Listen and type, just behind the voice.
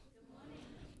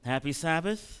Happy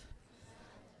Sabbath.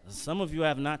 Some of you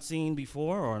have not seen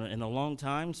before or in a long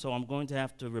time, so I'm going to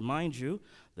have to remind you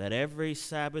that every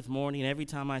Sabbath morning, every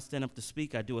time I stand up to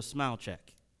speak, I do a smile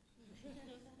check.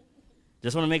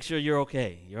 Just want to make sure you're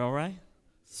okay. You're all right?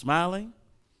 Smiling?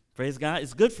 Praise God.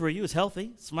 It's good for you. It's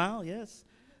healthy. Smile, yes.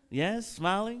 Yes,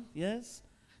 smiling, yes.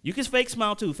 You can fake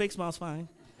smile too. Fake smile's fine.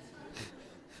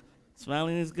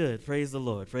 Smiling is good. Praise the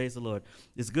Lord. Praise the Lord.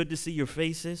 It's good to see your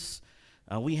faces.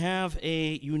 We have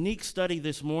a unique study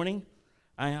this morning.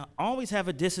 I always have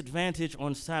a disadvantage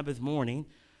on Sabbath morning.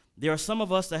 There are some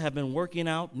of us that have been working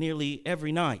out nearly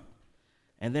every night.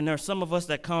 And then there are some of us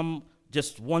that come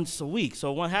just once a week.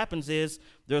 So what happens is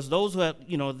there's those who have,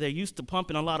 they're used to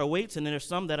pumping a lot of weights, and then there's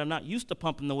some that are not used to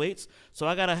pumping the weights. So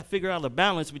I got to figure out a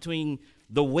balance between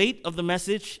the weight of the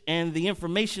message and the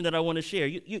information that I want to share.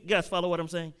 You guys follow what I'm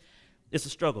saying? It's a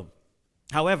struggle.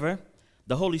 However,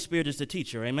 the Holy Spirit is the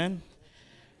teacher, amen?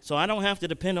 So I don't have to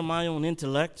depend on my own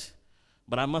intellect,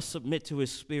 but I must submit to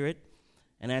his Spirit.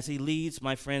 And as he leads,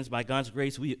 my friends, by God's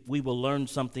grace, we will learn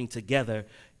something together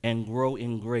and grow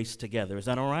in grace together. Is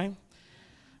that all right?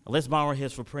 Let's bow our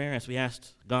heads for prayer as we ask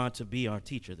God to be our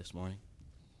teacher this morning.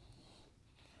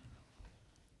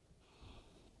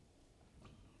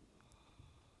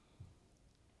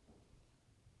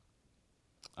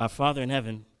 Our Father in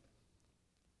heaven,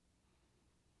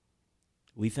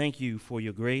 we thank you for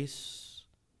your grace,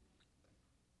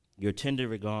 your tender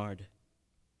regard,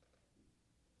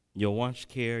 your watch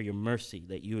care, your mercy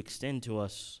that you extend to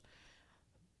us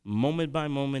moment by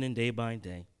moment and day by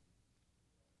day.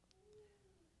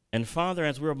 And Father,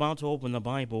 as we're about to open the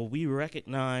Bible, we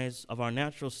recognize of our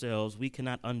natural selves we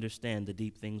cannot understand the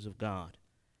deep things of God.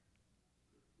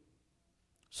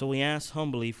 So we ask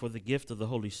humbly for the gift of the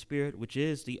Holy Spirit, which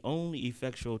is the only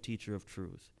effectual teacher of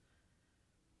truth.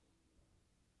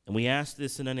 And we ask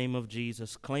this in the name of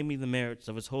Jesus, claiming the merits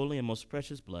of his holy and most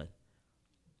precious blood.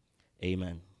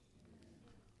 Amen.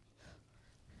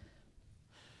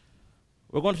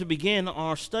 We're going to begin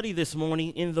our study this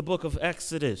morning in the book of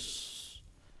Exodus.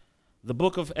 The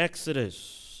book of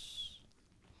Exodus.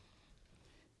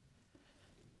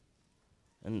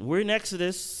 And we're in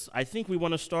Exodus. I think we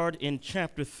want to start in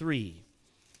chapter 3.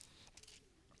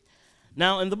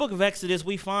 Now, in the book of Exodus,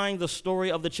 we find the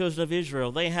story of the children of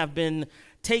Israel. They have been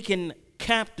taken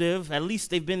captive. At least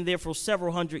they've been there for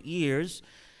several hundred years.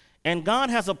 And God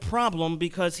has a problem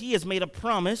because he has made a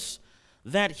promise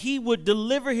that he would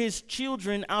deliver his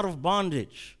children out of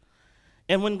bondage.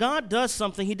 And when God does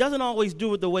something, he doesn't always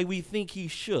do it the way we think he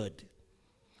should.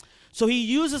 So he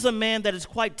uses a man that is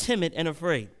quite timid and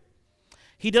afraid.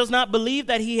 He does not believe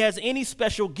that he has any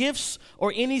special gifts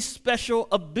or any special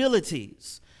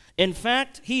abilities. In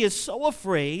fact, he is so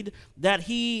afraid that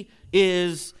he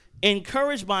is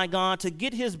encouraged by God to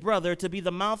get his brother to be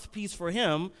the mouthpiece for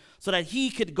him so that he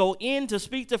could go in to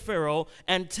speak to Pharaoh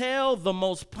and tell the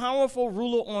most powerful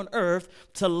ruler on earth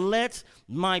to let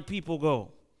my people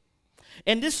go.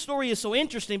 And this story is so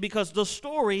interesting because the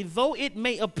story, though it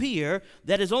may appear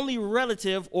that is only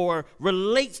relative or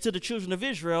relates to the children of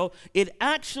Israel, it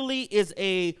actually is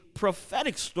a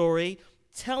prophetic story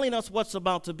telling us what's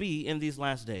about to be in these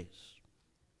last days.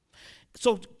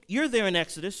 So you're there in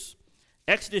Exodus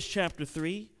chapter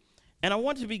 3, and I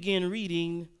want to begin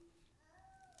reading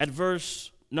at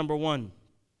verse number 1.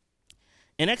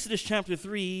 In Exodus chapter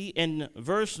 3 and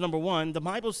verse number 1, the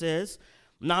Bible says,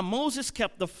 "Now Moses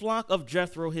kept the flock of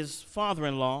Jethro, his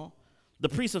father-in-law, the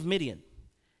priest of Midian.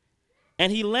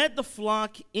 And he led the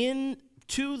flock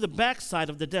into the backside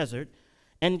of the desert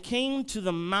and came to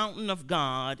the mountain of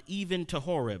God, even to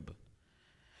Horeb.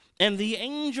 And the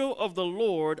angel of the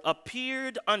Lord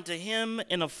appeared unto him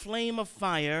in a flame of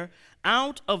fire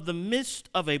out of the midst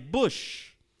of a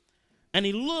bush. And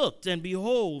he looked, and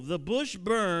behold, the bush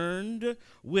burned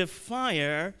with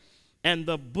fire, and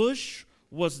the bush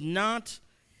was not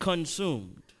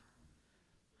consumed."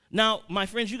 Now, my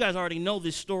friends, you guys already know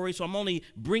this story, so I'm only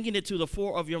bringing it to the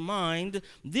fore of your mind.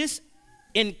 This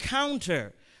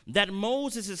encounter that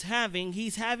Moses is having,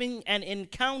 he's having an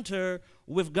encounter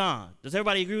with God. Does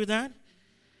everybody agree with that?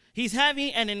 He's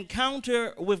having an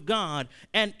encounter with God,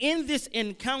 and in this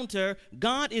encounter,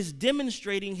 God is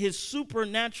demonstrating his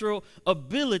supernatural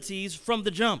abilities from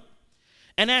the jump.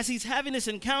 And as he's having this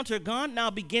encounter, God now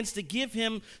begins to give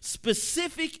him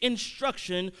specific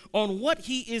instruction on what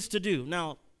he is to do.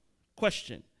 Now,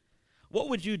 question, what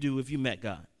would you do if you met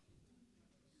God?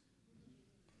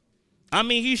 I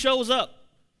mean, he shows up,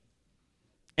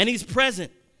 and he's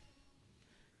present.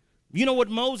 You know what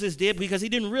Moses did, because he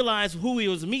didn't realize who he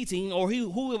was meeting or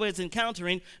who he was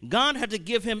encountering. God had to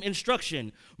give him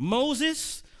instruction.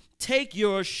 Moses, take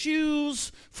your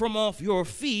shoes from off your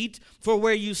feet, for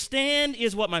where you stand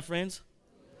is what, my friends?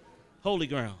 Holy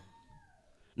ground.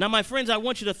 Now, my friends, I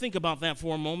want you to think about that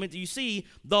for a moment. You see,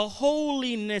 the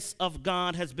holiness of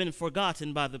God has been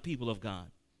forgotten by the people of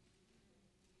God.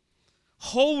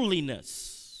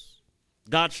 Holiness.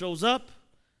 God shows up.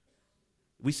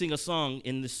 We sing a song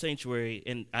in the sanctuary,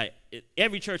 and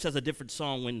every church has a different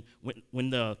song when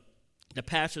the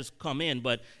pastors come in,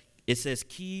 but it says,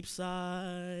 keep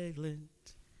silent,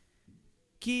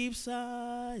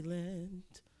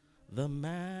 the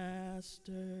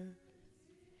master.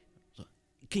 So,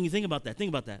 can you think about that? Think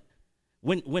about that.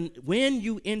 When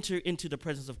you enter into the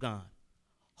presence of God,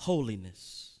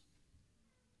 holiness,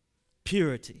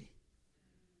 purity.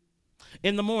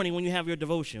 In the morning when you have your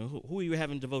devotion, who are you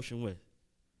having devotion with?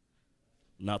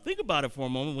 Now think about it for a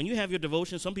moment. When you have your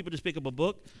devotion, some people just pick up a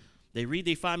book, they read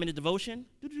their 5-minute devotion,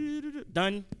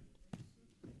 done.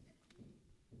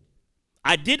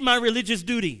 I did my religious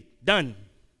duty, done.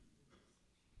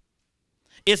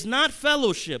 It's not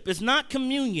fellowship, it's not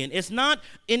communion, it's not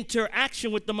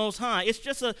interaction with the Most High.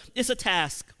 It's a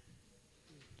task.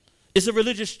 It's a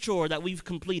religious chore that we've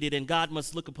completed, and God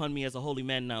must look upon me as a holy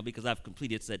man now because I've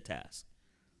completed said task.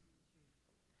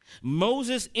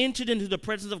 Moses entered into the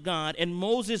presence of God, and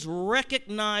Moses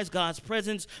recognized God's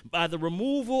presence by the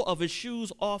removal of his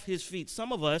shoes off his feet.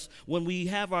 Some of us, when we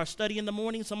have our study in the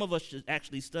morning, some of us should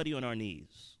actually study on our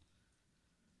knees.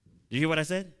 Did you hear what I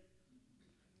said?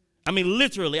 I mean,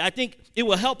 literally, I think it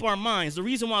will help our minds. The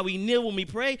reason why we kneel when we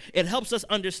pray, it helps us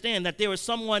understand that there is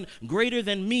someone greater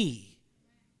than me.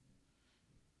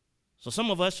 So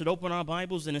some of us should open our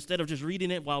Bibles, and instead of just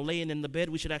reading it while laying in the bed,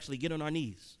 we should actually get on our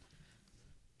knees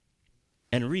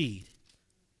and read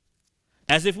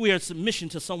as if we are in submission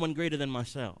to someone greater than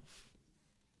myself.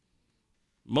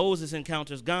 Moses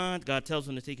encounters God. God tells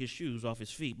him to take his shoes off his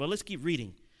feet. But let's keep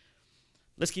reading.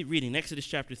 Exodus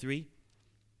chapter 3.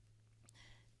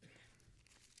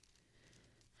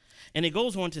 And it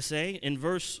goes on to say in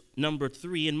verse number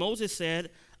 3, and Moses said,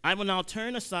 I will now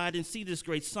turn aside and see this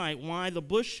great sight, why the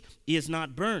bush is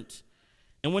not burnt.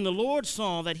 And when the Lord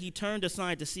saw that he turned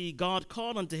aside to see, God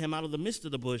called unto him out of the midst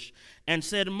of the bush and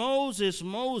said, Moses,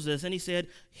 Moses. And he said,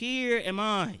 Here am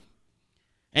I.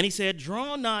 And he said,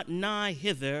 Draw not nigh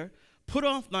hither, put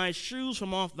off thy shoes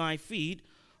from off thy feet,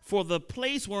 for the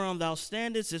place whereon thou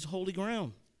standest is holy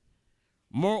ground.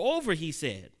 Moreover, he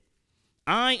said,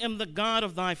 I am the God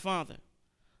of thy father,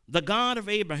 the God of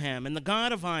Abraham, and the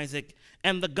God of Isaac,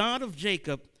 and the God of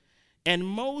Jacob. And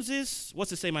Moses,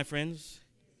 what's it say, my friends?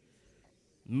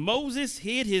 Moses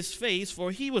hid his face,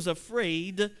 for he was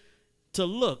afraid to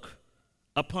look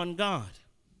upon God.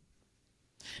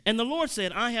 And the Lord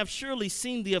said, I have surely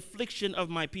seen the affliction of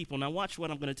my people. Now watch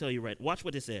what I'm going to tell you, right? Watch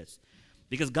what it says.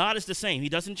 Because God is the same. He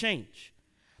doesn't change.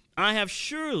 I have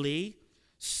surely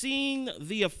seen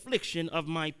the affliction of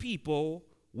my people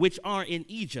which are in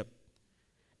Egypt,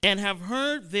 and have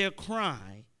heard their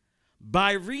cry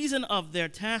by reason of their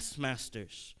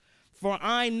taskmasters. For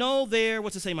I know their,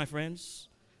 what's it say, my friends?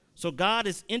 So God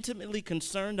is intimately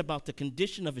concerned about the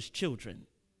condition of his children.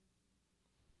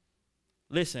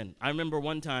 Listen, I remember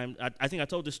one time, I think I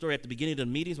told this story at the beginning of the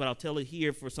meetings, but I'll tell it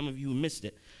here for some of you who missed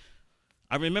it.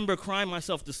 I remember crying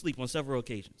myself to sleep on several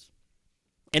occasions.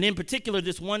 And in particular,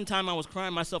 this one time I was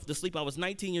crying myself to sleep. I was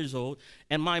 19 years old,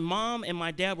 and my mom and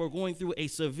my dad were going through a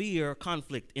severe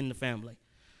conflict in the family.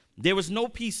 There was no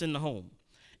peace in the home.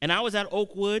 And I was at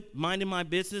Oakwood minding my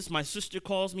business. My sister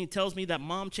calls me and tells me that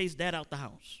mom chased dad out the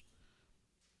house.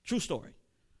 True story.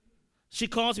 She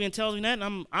calls me and tells me that,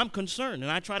 and I'm concerned. And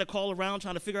I try to call around,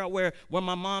 trying to figure out where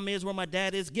my mom is, where my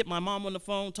dad is, get my mom on the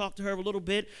phone, talk to her a little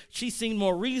bit. She seemed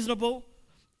more reasonable.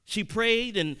 She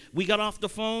prayed, and we got off the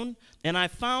phone, and I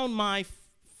found my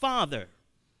father.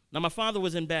 Now, my father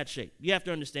was in bad shape. You have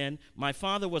to understand, my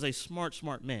father was a smart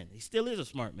man. He still is a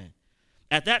smart man.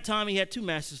 At that time, he had 2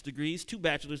 master's degrees, 2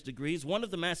 bachelor's degrees. One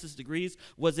of the master's degrees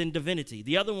was in divinity.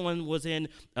 The other one was in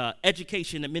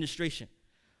education administration.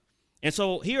 And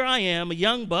so here I am, a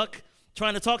young buck,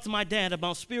 trying to talk to my dad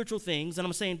about spiritual things, and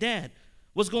I'm saying, Dad,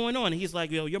 what's going on? And he's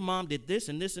like, your mom did this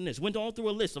and this and this. Went all through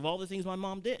a list of all the things my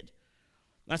mom did.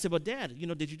 I said, but Dad,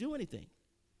 did you do anything?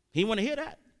 He didn't want to hear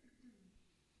that.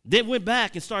 Then went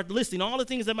back and started listing all the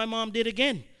things that my mom did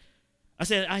again. I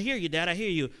said, I hear you, Dad, I hear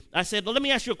you. I said, well, let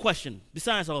me ask you a question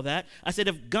besides all that. I said,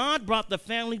 if God brought the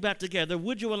family back together,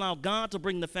 would you allow God to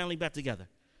bring the family back together?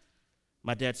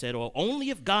 My dad said, well, only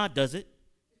if God does it.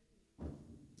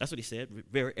 That's what he said,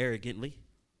 very arrogantly.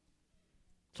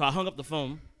 So I hung up the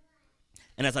phone,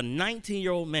 and as a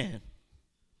 19-year-old man,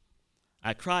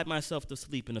 I cried myself to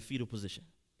sleep in a fetal position,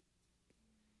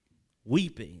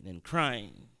 weeping and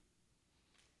crying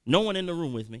No one in the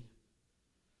room with me.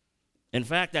 In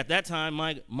fact, at that time,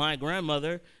 my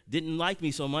grandmother didn't like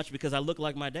me so much because I looked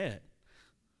like my dad.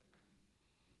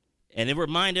 And it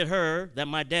reminded her that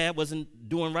my dad wasn't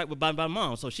doing right with my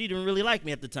mom, so she didn't really like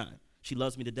me at the time. She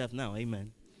loves me to death now,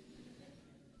 amen.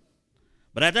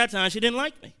 But at that time, she didn't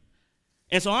like me.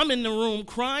 And so I'm in the room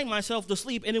crying myself to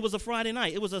sleep, and it was a Friday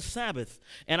night. It was a Sabbath.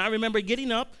 And I remember getting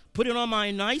up, putting on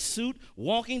my nice suit,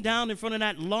 walking down in front of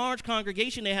that large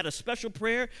congregation. They had a special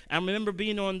prayer. I remember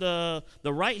being on the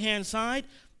right-hand side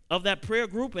of that prayer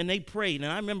group, and they prayed. And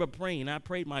I remember praying. I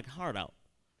prayed my heart out.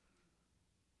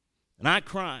 And I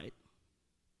cried.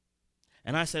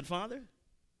 And I said, Father,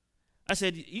 I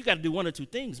said, you got to do one or two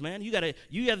things, man. You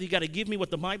either got to give me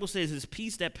what the Bible says is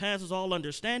peace that passes all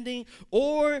understanding,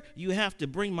 or you have to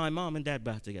bring my mom and dad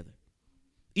back together.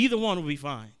 Either one will be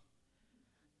fine.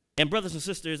 And brothers and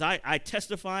sisters, I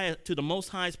testify to the Most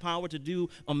High's power to do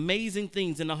amazing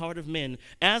things in the heart of men.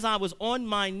 As I was on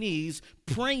my knees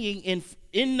praying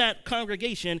in that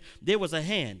congregation, there was a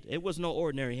hand. It was no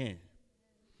ordinary hand.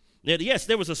 Yes,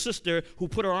 there was a sister who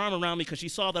put her arm around me because she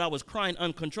saw that I was crying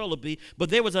uncontrollably, but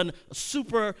there was a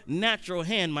supernatural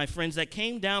hand, my friends, that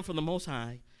came down from the Most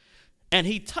High, and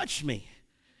he touched me.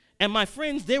 And my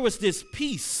friends, there was this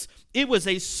peace. It was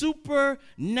a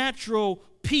supernatural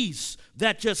peace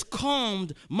that just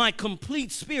calmed my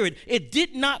complete spirit. It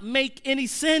did not make any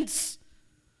sense.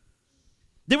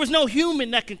 There was no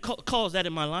human that could cause that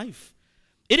in my life.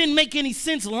 It didn't make any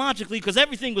sense logically because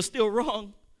everything was still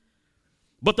wrong.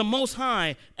 But the Most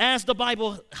High, as the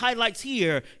Bible highlights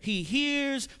here, he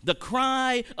hears the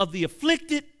cry of the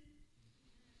afflicted.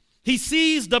 He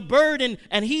sees the burden,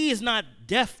 and he is not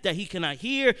deaf that he cannot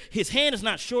hear. His hand is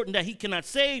not shortened that he cannot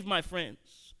save, my friends.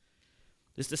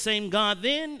 It's the same God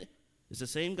then. It's the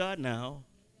same God now.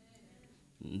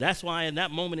 And that's why in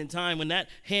that moment in time when that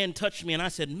hand touched me and I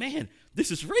said, man, this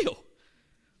is real.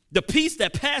 The peace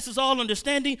that passes all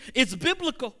understanding, it's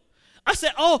biblical. I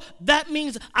said, oh, that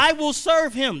means I will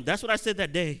serve him. That's what I said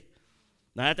that day.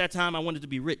 Now, at that time, I wanted to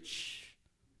be rich.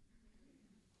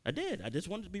 I did. I just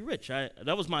wanted to be rich.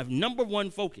 That was my number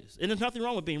one focus. And there's nothing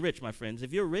wrong with being rich, my friends.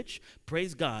 If you're rich,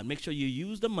 praise God. Make sure you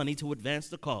use the money to advance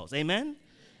the cause. Amen?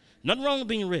 Nothing wrong with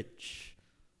being rich.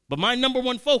 But my number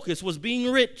one focus was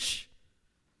being rich.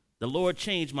 The Lord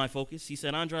changed my focus. He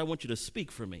said, Andre, I want you to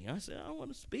speak for me. I said, I don't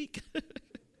want to speak.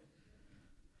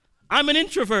 I'm an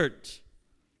introvert.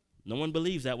 No one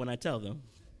believes that when I tell them.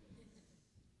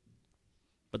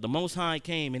 But the Most High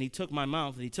came and he took my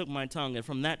mouth and he took my tongue. And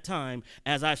from that time,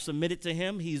 as I submitted to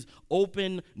him, he's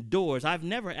opened doors. I've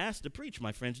never asked to preach,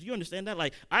 my friends. Do you understand that?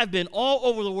 Like, I've been all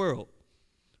over the world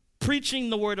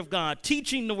preaching the word of God,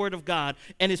 teaching the word of God.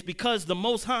 And it's because the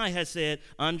Most High has said,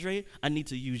 Andre, I need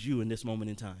to use you in this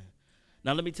moment in time.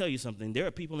 Now, let me tell you something. There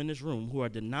are people in this room who are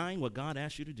denying what God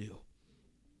asked you to do.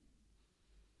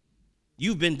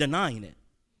 You've been denying it.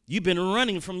 You've been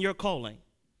running from your calling.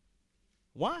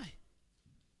 Why?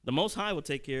 The Most High will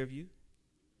take care of you.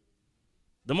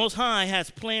 The Most High has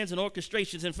plans and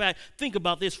orchestrations. In fact, think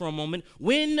about this for a moment.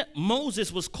 When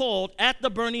Moses was called at the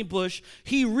burning bush,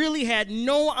 he really had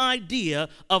no idea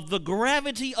of the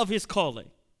gravity of his calling.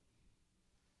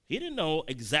 He didn't know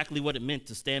exactly what it meant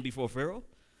to stand before Pharaoh.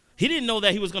 He didn't know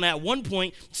that he was going to at one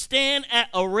point stand at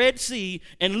a Red Sea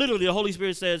and literally the Holy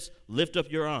Spirit says, lift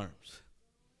up your arms.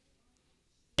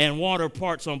 And water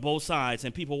parts on both sides,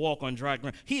 and people walk on dry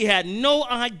ground. He had no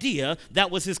idea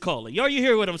that was his calling. Are you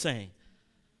hear what I'm saying?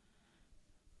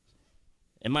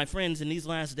 And my friends, in these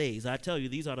last days, I tell you,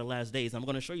 these are the last days. I'm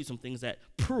going to show you some things that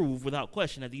prove without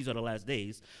question that these are the last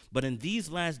days. But in these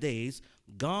last days,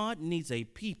 God needs a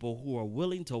people who are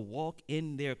willing to walk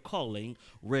in their calling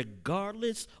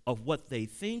regardless of what they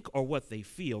think or what they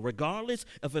feel, regardless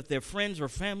of if their friends or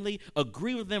family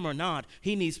agree with them or not.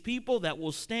 He needs people that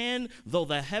will stand though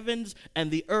the heavens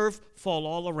and the earth fall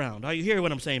all around. Are you hearing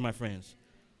what I'm saying, my friends?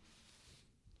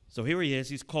 So here he is,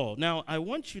 he's called. Now, I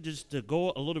want you just to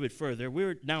go a little bit further.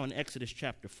 We're now in Exodus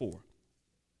chapter 4.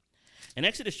 In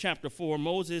Exodus chapter 4,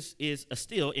 Moses is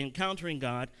still encountering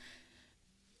God.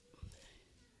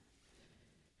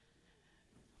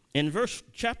 In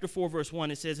chapter 4, verse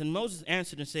 1, it says, and Moses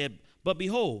answered and said, but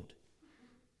behold,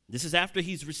 this is after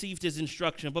he's received his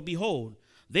instruction, but behold,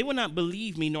 they will not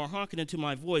believe me nor hearken unto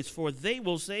my voice, for they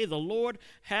will say, the Lord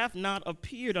hath not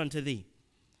appeared unto thee.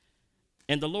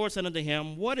 And the Lord said unto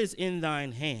him, what is in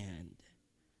thine hand?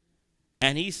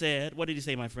 And he said, what did he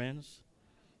say, my friends?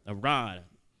 A rod.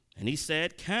 And he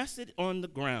said, cast it on the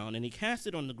ground. And he cast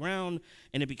it on the ground,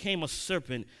 and it became a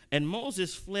serpent. And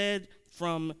Moses fled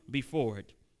from before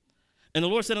it. And the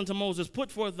Lord said unto Moses,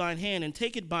 put forth thine hand and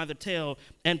take it by the tail,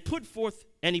 and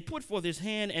he put forth his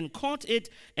hand and caught it,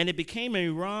 and it became a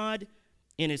rod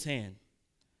in his hand,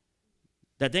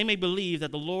 that they may believe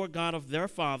that the Lord God of their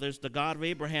fathers, the God of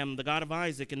Abraham, the God of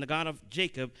Isaac, and the God of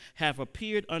Jacob, have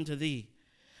appeared unto thee.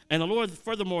 And the Lord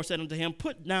furthermore said unto him,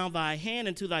 put now thy hand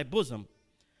into thy bosom.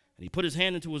 And he put his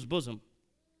hand into his bosom.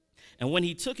 And when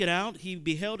he took it out, he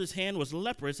beheld his hand was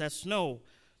leprous as snow.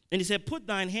 And he said, put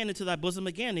thine hand into thy bosom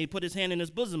again. And he put his hand in his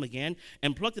bosom again,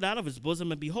 and plucked it out of his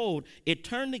bosom, and behold, it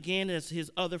turned again as his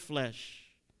other flesh.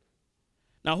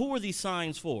 Now, who were these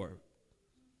signs for?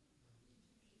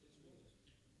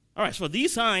 All right, so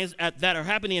these signs that are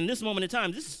happening in this moment in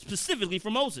time, this is specifically for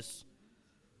Moses.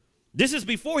 This is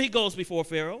before he goes before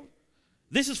Pharaoh.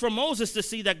 This is for Moses to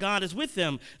see that God is with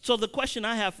them. So the question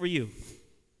I have for you,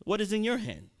 what is in your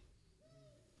hand?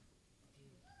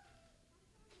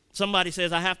 Somebody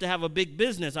says, I have to have a big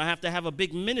business. I have to have a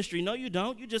big ministry. No, you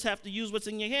don't. You just have to use what's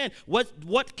in your hand.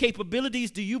 What capabilities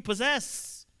do you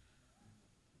possess?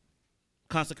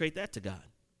 Consecrate that to God.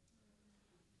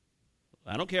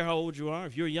 I don't care how old you are.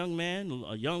 If you're a young man,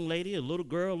 a young lady, a little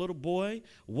girl, a little boy,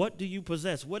 what do you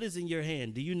possess? What is in your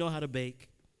hand? Do you know how to bake?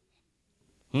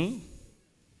 Do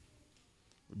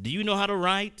you know how to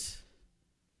write?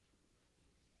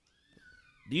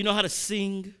 Do you know how to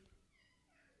sing?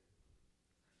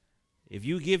 If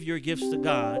you give your gifts to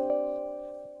God,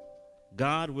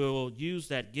 God will use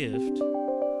that gift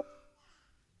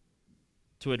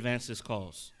to advance His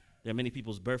cause. There are many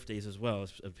people's birthdays as well,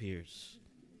 it appears.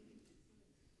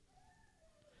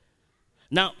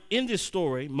 Now, in this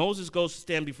story, Moses goes to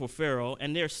stand before Pharaoh,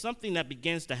 and there's something that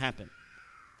begins to happen.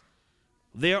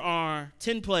 There are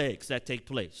 10 plagues that take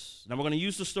place. Now, we're going to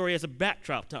use the story as a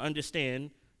backdrop to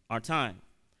understand our time.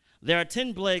 There are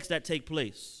 10 plagues that take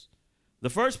place. The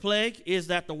first plague is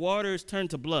that the water is turned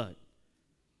to blood.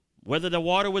 Whether the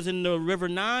water was in the river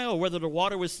Nile or whether the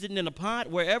water was sitting in a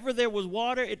pot, wherever there was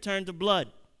water, it turned to blood.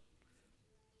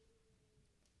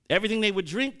 Everything they would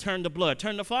drink turned to blood.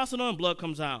 Turn the faucet on, blood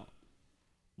comes out.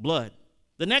 Blood.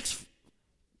 The next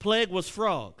plague was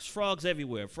frogs. Frogs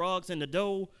everywhere. Frogs in the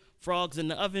dough, frogs in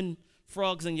the oven,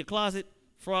 frogs in your closet,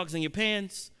 frogs in your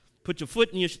pants. Put your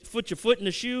foot in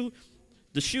the shoe.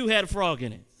 The shoe had a frog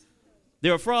in it.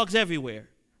 There are frogs everywhere.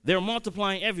 They're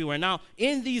multiplying everywhere. Now,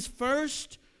 in these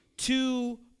first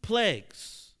 2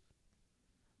 plagues,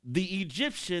 the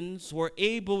Egyptians were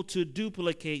able to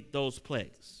duplicate those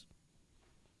plagues.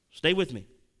 Stay with me.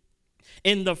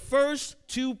 In the first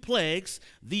 2 plagues,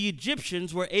 the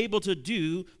Egyptians were able to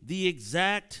do the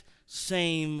exact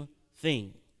same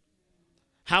thing.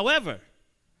 However,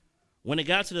 when it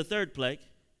got to the 3rd plague,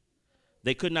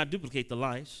 they could not duplicate the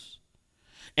lice.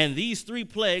 And these 3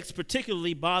 plagues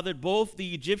particularly bothered both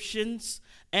the Egyptians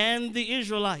and the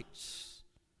Israelites.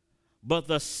 But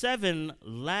the 7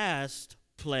 last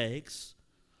plagues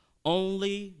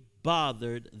only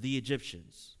bothered the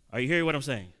Egyptians. Are you hearing what I'm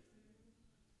saying?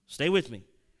 Stay with me.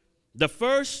 The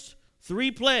first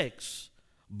 3 plagues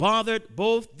bothered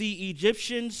both the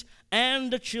Egyptians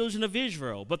and the children of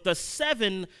Israel. But the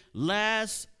 7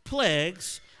 last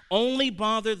plagues only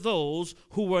bothered those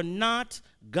who were not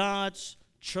God's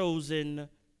chosen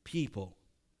people.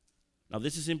 Now,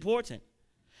 this is important.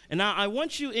 And now I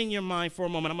want you in your mind for a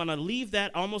moment. I'm going to leave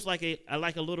that almost like a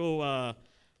little,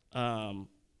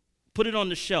 put it on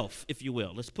the shelf, if you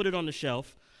will. Let's put it on the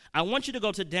shelf. I want you to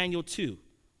go to Daniel 2.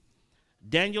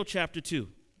 Daniel chapter 2.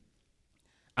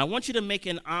 I want you to make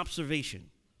an observation.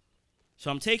 So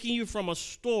I'm taking you from a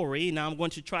story. Now I'm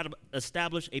going to try to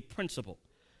establish a principle.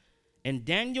 In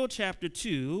Daniel chapter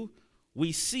 2,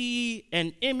 we see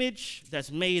an image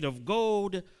that's made of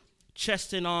gold,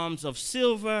 chest and arms of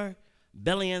silver,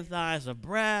 belly and thighs of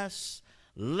brass,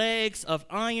 legs of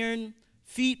iron,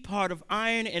 feet part of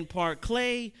iron and part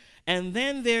clay, and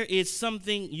then there is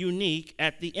something unique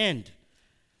at the end.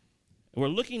 We're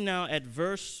looking now at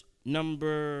let's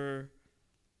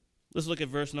look at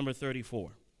verse number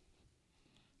 34.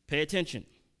 Pay attention.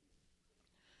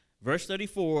 Verse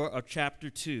 34 of chapter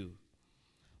 2.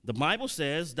 The Bible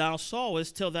says, thou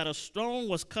sawest till that a stone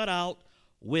was cut out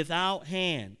without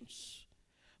hands,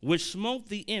 which smote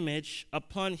the image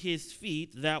upon his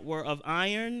feet that were of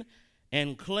iron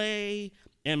and clay,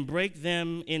 and brake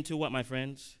them into what, my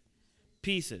friends?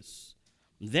 Pieces.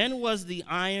 Then was the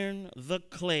iron, the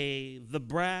clay, the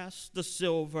brass, the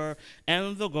silver,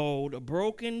 and the gold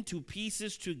broken to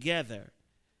pieces together,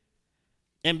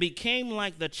 and became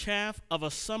like the chaff of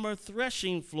a summer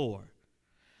threshing floor.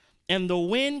 And the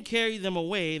wind carried them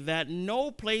away, that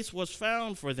no place was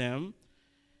found for them.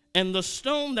 And the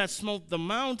stone that smote the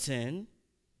mountain,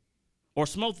 or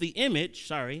smote the image,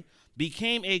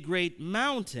 became a great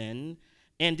mountain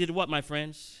and did what, my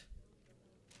friends?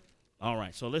 All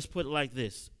right, so let's put it like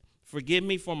this. Forgive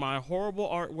me for my horrible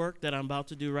artwork that I'm about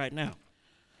to do right now.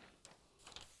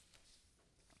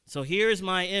 So here's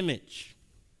my image.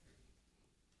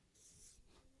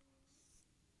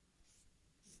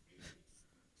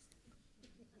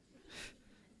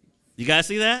 You guys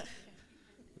see that?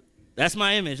 That's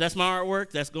my image. That's my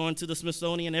artwork. That's going to the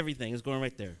Smithsonian. Everything is going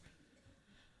right there.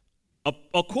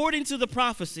 According to the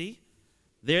prophecy,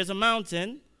 there's a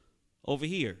mountain over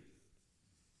here.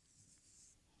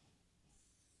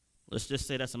 Let's just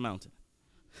say that's a mountain.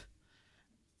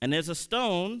 And there's a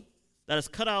stone that is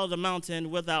cut out of the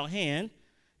mountain without hand,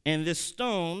 and this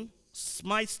stone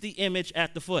smites the image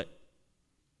at the foot.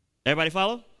 Everybody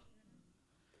follow?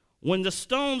 When the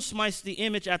stone smites the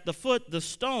image at the foot, the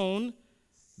stone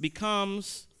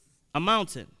becomes a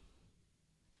mountain.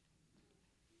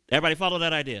 Everybody follow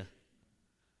that idea?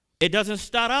 It doesn't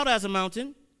start out as a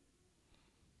mountain.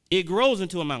 It grows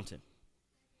into a mountain.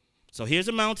 So here's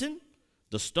a mountain.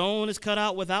 The stone is cut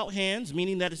out without hands,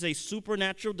 meaning that it's a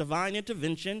supernatural divine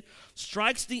intervention,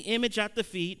 strikes the image at the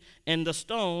feet, and the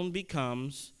stone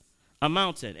becomes a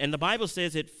mountain. And the Bible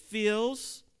says it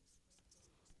fills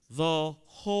the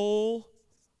whole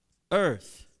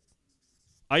earth.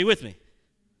 Are you with me?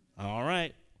 All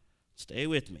right. Stay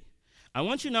with me. I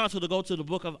want you now to go to the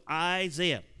book of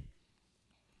Isaiah.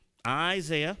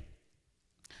 Isaiah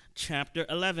chapter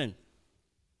 11.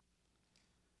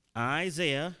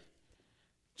 Isaiah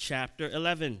chapter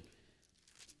 11.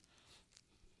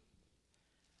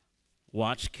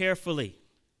 Watch carefully.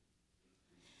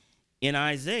 In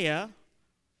Isaiah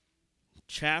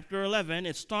chapter 11,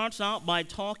 it starts out by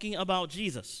talking about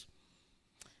Jesus.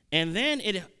 And then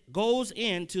it goes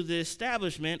into the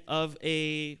establishment of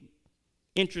a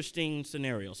interesting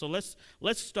scenario. So let's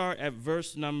start at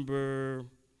verse number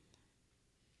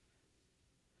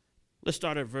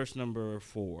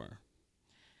 4.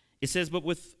 It says, "But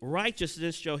with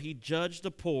righteousness shall he judge the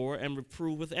poor and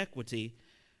reprove with equity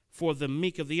for the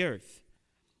meek of the earth.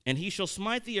 And he shall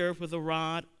smite the earth with the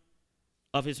rod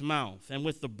of his mouth, and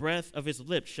with the breath of his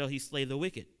lips shall he slay the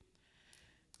wicked.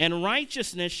 And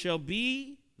righteousness shall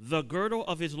be the girdle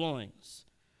of his loins,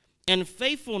 and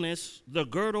faithfulness the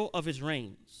girdle of his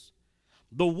reins.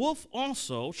 The wolf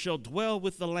also shall dwell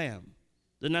with the lamb."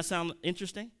 Doesn't that sound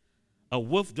interesting? A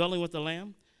wolf dwelling with the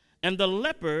lamb. "And the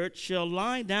leopard shall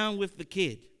lie down with the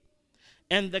kid,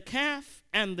 and the calf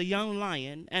and the young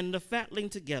lion and the fatling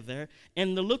together,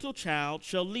 and the little child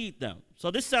shall lead them."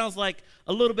 So this sounds like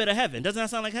a little bit of heaven. Doesn't that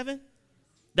sound like heaven?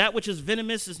 That which is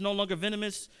venomous is no longer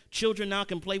venomous. Children now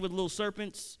can play with little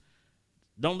serpents.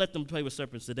 Don't let them play with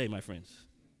serpents today, my friends.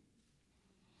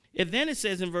 And then it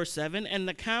says in verse 7, "And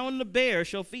the cow and the bear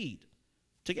shall feed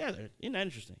together." Isn't that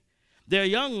interesting? "Their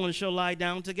young ones shall lie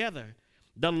down together.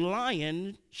 The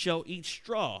lion shall eat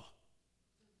straw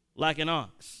like an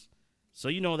ox." So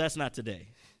you know that's not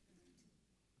today.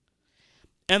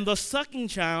 "And the sucking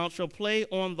child shall play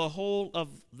on the hole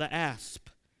of the asp.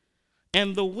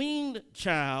 And the weaned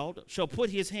child shall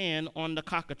put his hand on the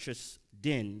cockatrice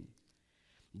den.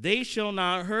 They shall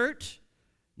not hurt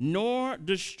nor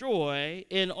destroy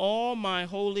in all my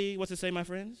holy," what's it say, my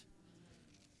friends?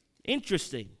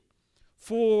 Interesting.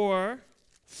 For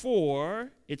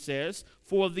it says,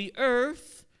 "For the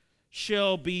earth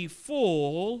shall be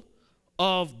full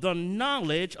of the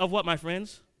knowledge of" what, my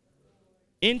friends?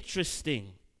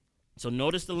 Interesting. So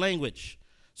notice the language.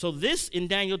 So this in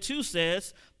Daniel 2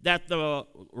 says that the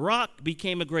rock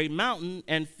became a great mountain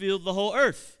and filled the whole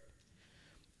earth.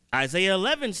 Isaiah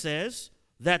 11 says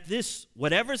that this,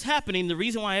 whatever's happening, the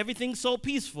reason why everything's so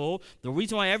peaceful, the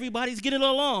reason why everybody's getting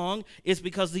along is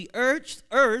because the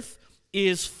earth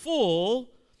is full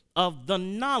of the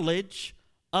knowledge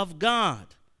of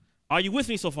God. Are you with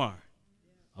me so far?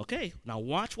 Okay, now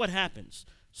watch what happens.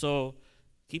 So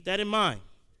keep that in mind.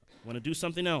 I want to do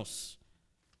something else.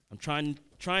 I'm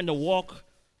trying to walk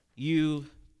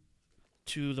you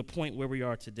to the point where we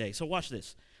are today. So watch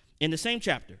this. In the same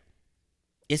chapter,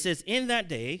 it says, "In that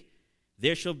day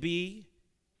there shall be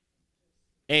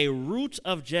a root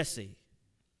of Jesse,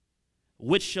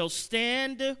 which shall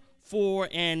stand for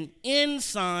an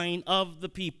ensign of the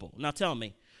people." Now tell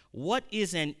me, what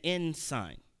is an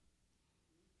ensign?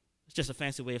 It's just a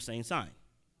fancy way of saying sign.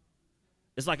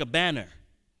 It's like a banner,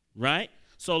 right?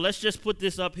 So let's just put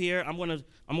this up here. I'm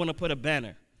gonna put a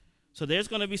banner. So there's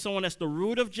gonna be someone that's the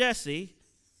root of Jesse,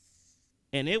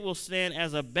 and it will stand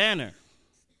as a banner.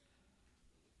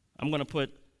 I'm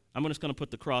just gonna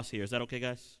put the cross here. Is that okay,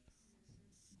 guys?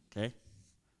 Okay.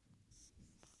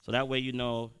 So that way you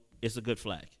know it's a good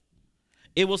flag.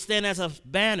 It will stand as a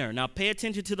banner. Now pay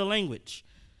attention to the language.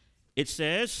 It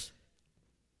says,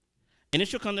 and it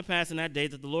shall come to pass in that day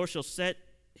that the Lord shall set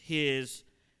his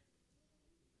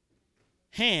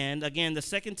hand again the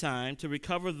second time to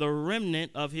recover the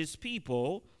remnant of his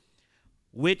people,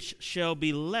 which shall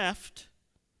be left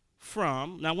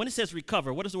from. Now when it says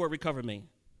recover, what does the word recover mean?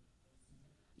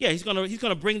 Yeah, he's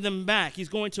gonna bring them back. He's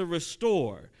going to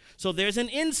restore. So there's an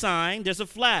ensign, there's a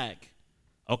flag,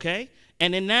 okay?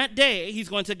 And in that day, he's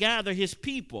going to gather his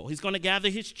people. He's going to gather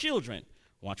his children.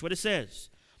 Watch what it says.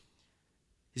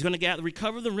 He's going to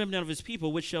recover the remnant of his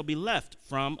people, which shall be left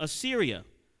from Assyria,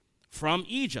 from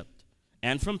Egypt,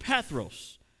 and from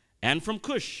Pathros, and from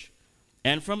Cush,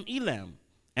 and from Elam,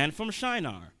 and from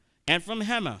Shinar, and from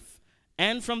Hamath,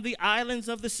 and from the islands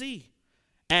of the sea.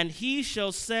 And he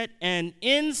shall set an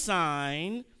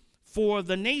ensign for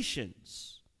the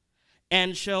nations,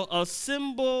 and shall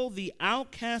assemble the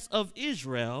outcasts of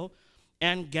Israel,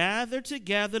 and gather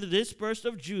together the dispersed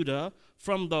of Judah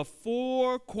from the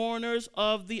four corners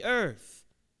of the earth.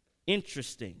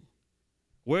 Interesting.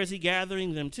 Where is he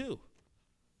gathering them to?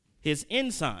 His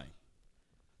ensign.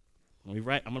 I'm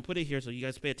going to put it here so you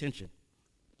guys pay attention.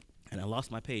 And I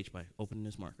lost my page by opening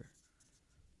this marker.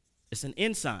 It's an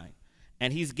ensign.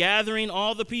 And he's gathering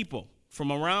all the people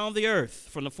from around the earth,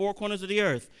 from the four corners of the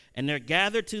earth, and they're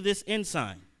gathered to this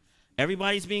ensign.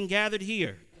 Everybody's being gathered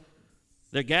here.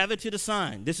 They're gathered to the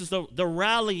sign. This is the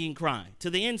rallying cry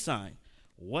to the ensign.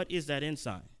 What is that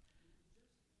ensign?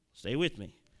 Stay with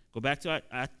me. Go back to,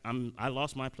 I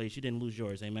lost my place. You didn't lose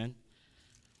yours, amen?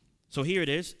 So here it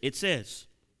is. It says,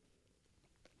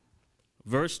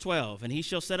 verse 12, and he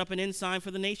shall set up an ensign for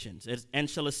the nations, and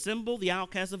shall assemble the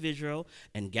outcasts of Israel,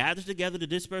 and gather together the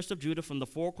dispersed of Judah from the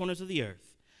four corners of the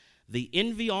earth. The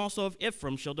envy also of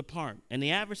Ephraim shall depart, and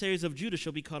the adversaries of Judah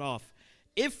shall be cut off.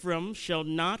 Ephraim shall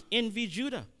not envy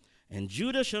Judah, and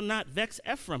Judah shall not vex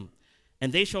Ephraim.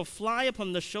 And they shall fly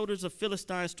upon the shoulders of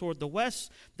Philistines toward the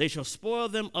west. They shall spoil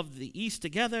them of the east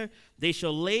together. They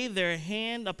shall lay their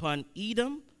hand upon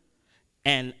Edom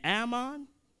and Ammon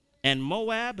and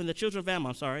Moab and the children of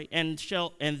Ammon, and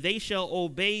they shall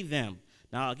obey them.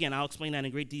 Now, again, I'll explain that in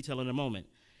great detail in a moment.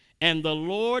 And the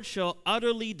Lord shall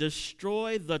utterly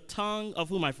destroy the tongue of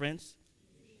who, my friends?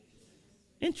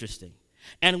 Interesting.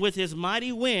 And with his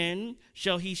mighty wind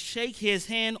shall he shake his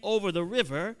hand over the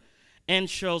river, and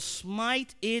shall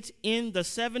smite it in the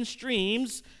seven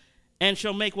streams, and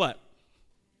shall make what?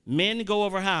 Men go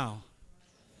over how?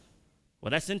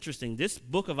 Well, that's interesting. This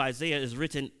book of Isaiah is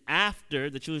written after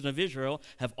the children of Israel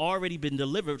have already been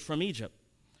delivered from Egypt.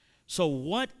 So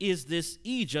what is this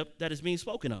Egypt that is being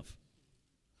spoken of?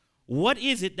 What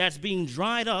is it that's being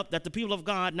dried up that the people of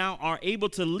God now are able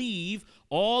to leave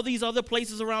all these other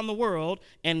places around the world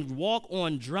and walk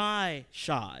on dry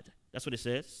shod? That's what it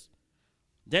says.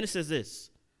 Then it says this,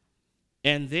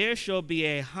 and there shall be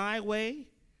a highway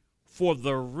for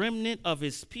the remnant of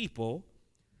his people,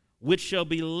 which shall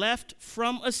be left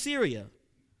from Assyria,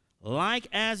 like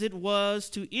as it was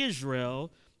to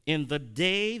Israel in the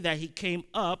day that he came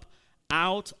up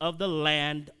out of the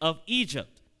land of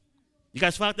Egypt. You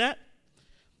guys found that?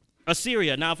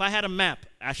 Assyria. Now, if I had a map,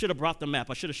 I should have brought the map.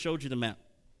 I should have showed you the map.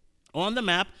 On the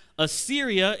map,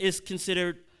 Assyria is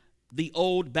considered the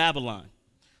old Babylon.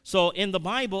 So in the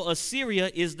Bible, Assyria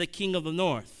is the king of the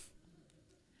north.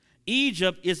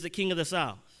 Egypt is the king of the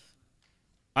south.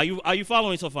 Are you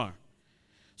following so far?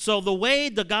 So the way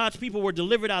the God's people were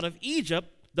delivered out of Egypt,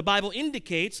 the Bible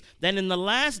indicates that in the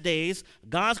last days,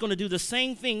 God's going to do the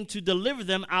same thing to deliver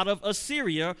them out of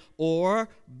Assyria or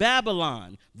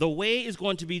Babylon. The way is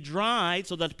going to be dried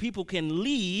so that people can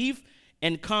leave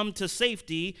and come to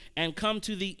safety and come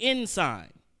to the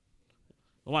inside.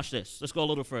 Watch this. Let's go a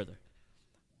little further.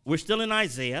 We're still in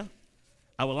Isaiah.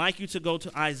 I would like you to go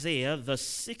to Isaiah, the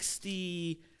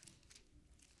 66.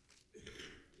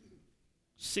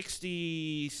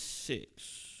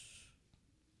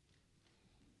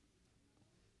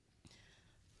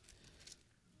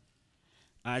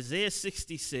 Isaiah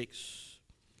 66.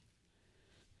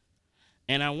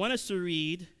 And I want us to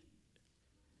read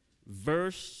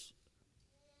verse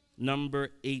number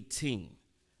 18.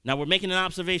 Now we're making an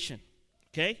observation,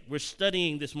 okay? We're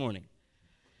studying this morning.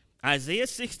 Isaiah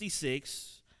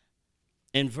 66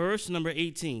 and verse number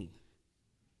 18.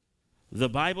 The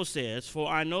Bible says, for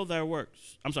I know their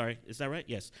works. I'm sorry, is that right?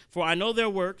 Yes. For I know their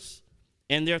works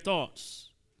and their thoughts.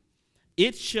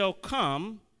 It shall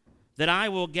come that I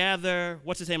will gather,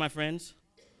 what's it say, my friends?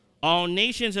 All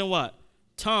nations and what?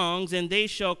 Tongues, and they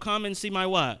shall come and see my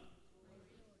what?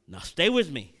 Now stay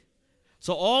with me.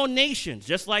 So all nations,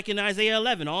 just like in Isaiah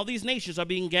 11, all these nations are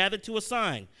being gathered to a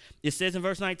sign. It says in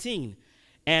verse 19,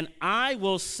 and I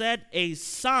will set a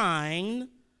sign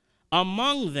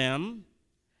among them,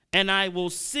 and I will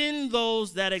send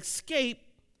those that escape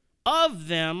of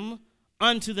them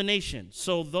unto the nations.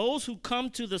 So those who come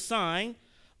to the sign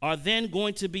are then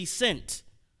going to be sent.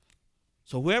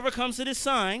 So whoever comes to this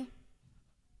sign,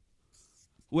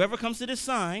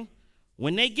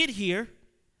 when they get here,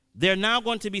 they're now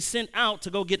going to be sent out to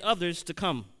go get others to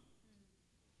come.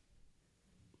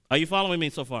 Are you following me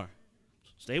so far?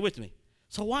 Stay with me.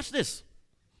 So watch this.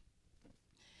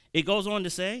 It goes on to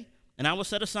say, and I will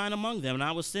set a sign among them, and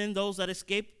I will send those that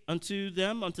escape unto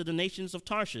them, unto the nations of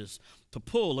Tarshish, to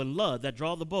Pul and Lud that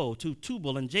draw the bow, to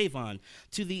Tubal and Javan,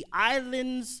 to the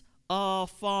islands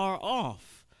afar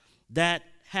off, that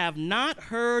have not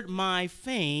heard my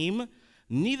fame,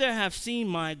 neither have seen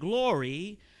my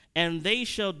glory, and they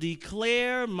shall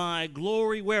declare my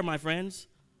glory, where, my friends?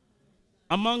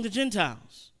 Among the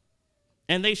Gentiles.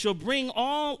 And they shall bring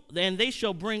all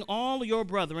your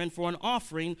brethren for an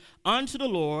offering unto the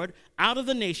Lord out of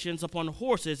the nations upon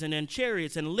horses and in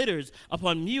chariots and litters,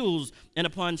 upon mules and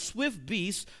upon swift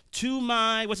beasts to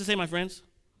my, what's it say, my friends?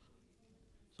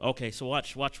 Okay, so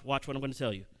watch what I'm going to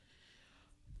tell you.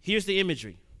 Here's the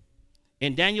imagery.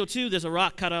 In Daniel 2, there's a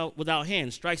rock cut out without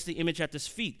hands, strikes the image at his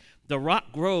feet. The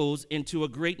rock grows into a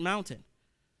great mountain.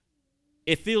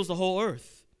 It fills the whole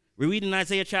earth. We read in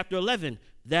Isaiah chapter 11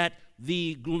 that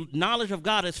the knowledge of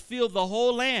God has filled the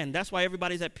whole land. That's why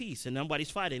everybody's at peace and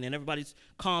nobody's fighting and everybody's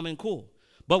calm and cool.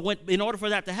 But in order for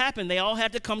that to happen, they all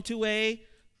had to come to a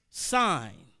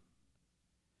sign.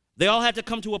 They all had to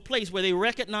come to a place where they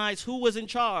recognize who was in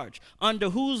charge. Under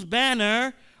whose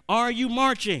banner are you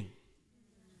marching?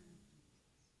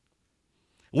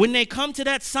 When they come to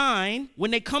that sign,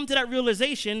 when they come to that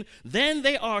realization, then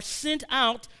they are sent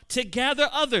out to gather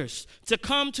others, to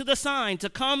come to the sign, to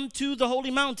come to the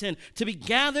holy mountain, to be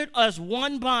gathered as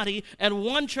one body and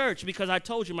one church. Because I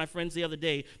told you, my friends, the other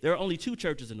day, there are only two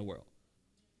churches in the world.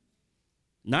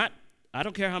 I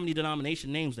don't care how many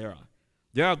denomination names there are.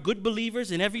 There are good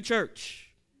believers in every church.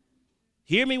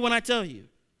 Hear me when I tell you.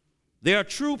 There are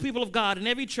true people of God in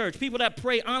every church, people that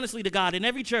pray honestly to God in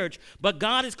every church, but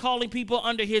God is calling people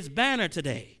under his banner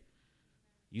today.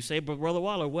 You say, but Brother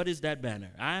Waller, what is that banner?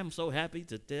 I am so happy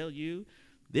to tell you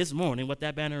this morning what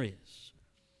that banner is.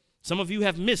 Some of you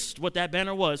have missed what that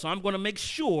banner was, so I'm going to make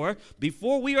sure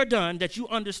before we are done that you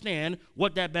understand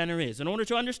what that banner is. In order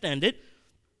to understand it,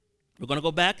 we're going to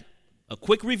go back, a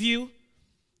quick review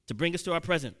to bring us to our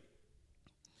present.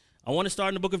 I want to start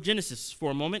in the book of Genesis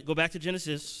for a moment. Go back to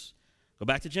Genesis.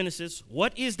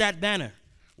 What is that banner?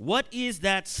 What is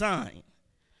that sign?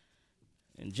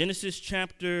 In Genesis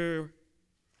chapter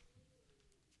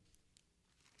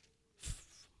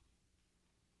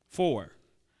 4,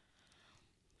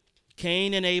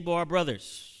 Cain and Abel are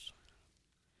brothers.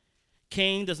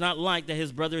 Cain does not like that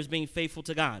his brother is being faithful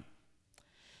to God.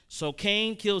 So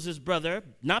Cain kills his brother,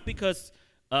 not because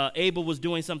Abel was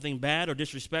doing something bad or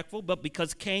disrespectful, but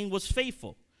because Cain was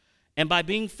faithful. And by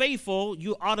being faithful,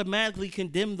 you automatically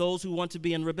condemn those who want to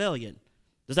be in rebellion.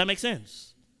 Does that make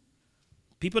sense?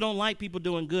 People don't like people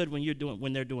doing good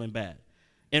when they're doing bad.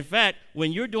 In fact,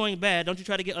 when you're doing bad, don't you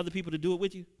try to get other people to do it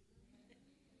with you?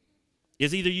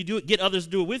 It's either you get others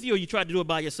to do it with you or you try to do it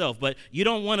by yourself. But you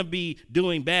don't want to be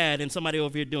doing bad and somebody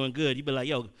over here doing good. You be like,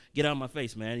 yo, get out of my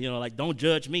face, man. Don't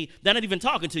judge me. They're not even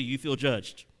talking to you. You feel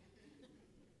judged.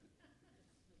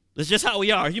 That's just how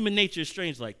we are. Human nature is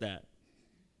strange like that.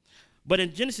 But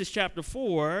in Genesis chapter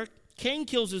 4, Cain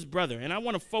kills his brother. And I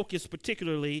want to focus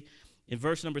particularly in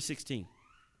verse number 16.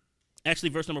 Actually,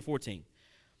 verse number 14.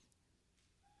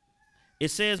 It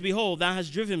says, behold, thou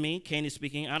hast driven me, Cain is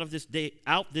speaking, out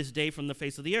this day from the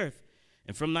face of the earth.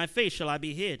 And from thy face shall I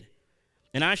be hid.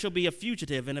 And I shall be a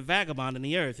fugitive and a vagabond in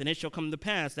the earth. And it shall come to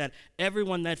pass that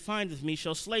everyone that findeth me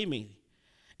shall slay me.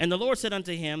 And the Lord said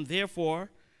unto him,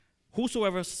 therefore,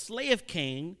 whosoever slayeth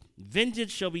Cain,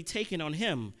 vengeance shall be taken on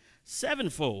him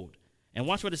sevenfold. And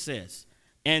watch what it says.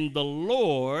 And the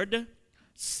Lord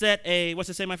set what's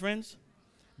it say, my friends?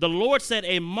 The Lord set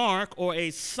a mark or a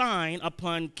sign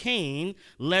upon Cain,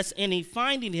 lest any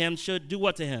finding him should do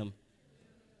what to him?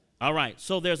 All right,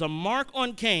 so there's a mark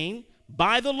on Cain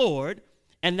by the Lord,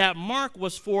 and that mark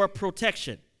was for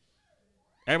protection.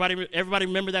 Everybody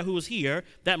remember that who was here?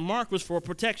 That mark was for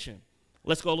protection.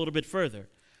 Let's go a little bit further.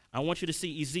 I want you to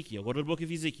see Ezekiel. Go to the book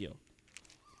of Ezekiel.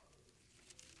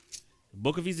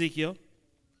 Book of Ezekiel,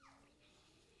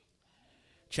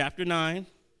 chapter 9.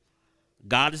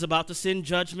 God is about to send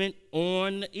judgment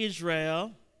on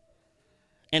Israel,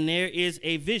 and there is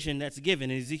a vision that's given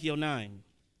in Ezekiel 9.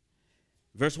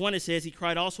 Verse 1, it says, he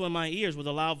cried also in my ears with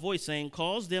a loud voice, saying,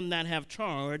 cause them that have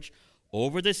charge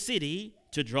over the city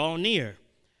to draw near,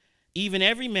 even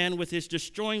every man with his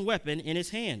destroying weapon in his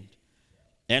hand.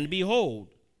 And behold,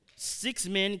 6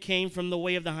 men came from the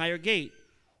way of the higher gate,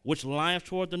 which lieth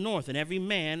toward the north, and every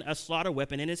man a slaughter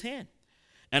weapon in his hand.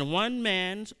 And one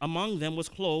man among them was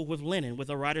clothed with linen, with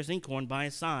a writer's inkhorn by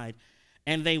his side.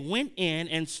 And they went in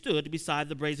and stood beside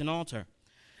the brazen altar.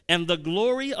 And the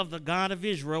glory of the God of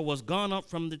Israel was gone up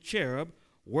from the cherub,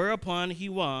 whereupon he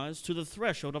was, to the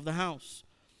threshold of the house.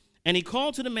 And he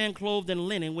called to the man clothed in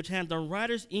linen, which had the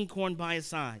writer's inkhorn by his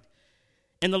side.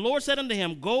 And the Lord said unto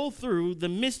him, Go through the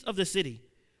midst of the city,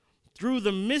 through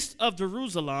the midst of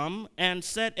Jerusalem, and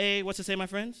set a, what's it say, my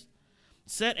friends?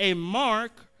 Set a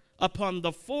mark upon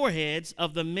the foreheads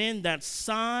of the men that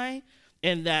sigh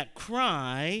and that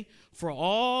cry for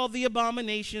all the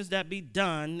abominations that be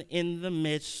done in the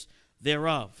midst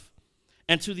thereof.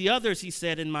 And to the others he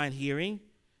said in mine hearing,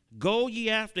 Go ye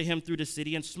after him through the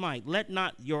city and smite. Let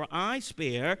not your eye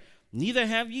spare, neither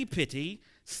have ye pity.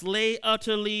 Slay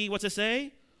utterly, what's it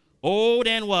say? Old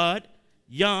and what?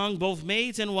 Young, both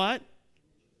maids and what?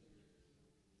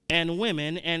 And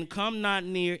women, and come not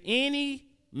near any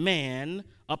man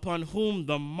upon whom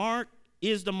the mark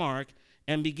is the mark,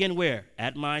 and begin where?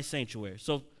 At my sanctuary.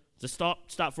 So to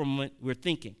stop for a moment, we're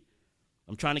thinking.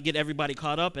 I'm trying to get everybody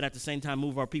caught up and at the same time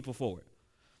move our people forward.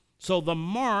 So the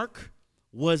mark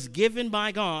was given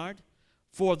by God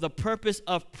for the purpose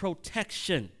of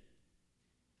protection.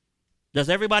 Does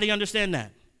everybody understand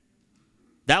that?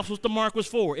 That's what the mark was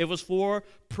for. It was for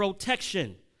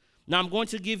protection. Now I'm going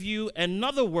to give you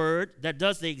another word that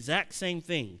does the exact same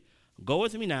thing. Go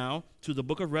with me now to the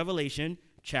book of Revelation,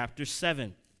 chapter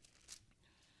 7.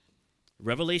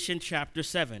 Revelation chapter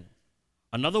 7.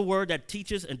 Another word that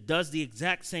teaches and does the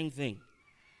exact same thing.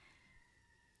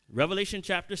 Revelation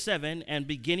chapter 7 and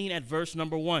beginning at verse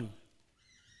number 1.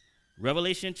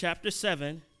 Revelation chapter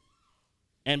 7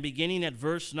 and beginning at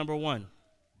verse number 1.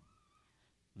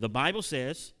 The Bible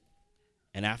says,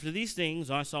 And after these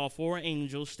things I saw 4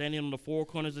 angels standing on the 4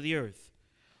 corners of the earth,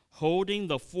 holding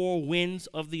the 4 winds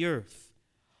of the earth,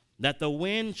 that the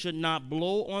wind should not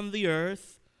blow on the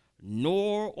earth,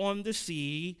 nor on the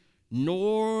sea,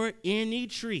 nor any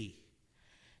tree.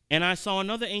 And I saw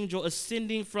another angel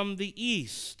ascending from the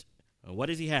east. And what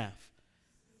does he have?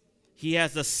 He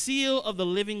has the seal of the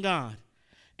living God,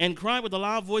 and cried with a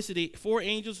loud voice to the 4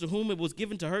 angels to whom it was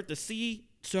given to hurt the sea,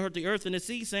 to hurt the earth and the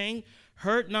sea, saying,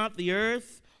 Hurt not the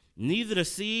earth, neither the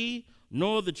sea,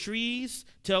 nor the trees,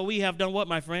 till we have done what,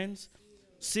 my friends?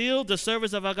 Sealed the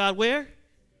service of our God where?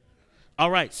 All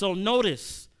right, so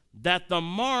notice that the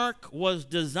mark was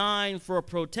designed for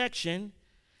protection,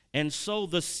 and so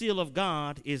the seal of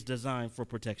God is designed for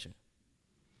protection.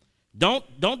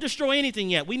 Don't destroy anything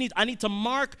yet. I need to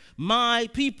mark my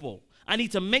people. I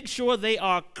need to make sure they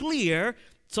are clear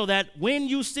so that when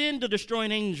you send the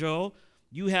destroying angel,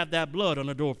 you have that blood on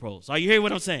the doorpost. Are you hearing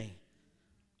what I'm saying?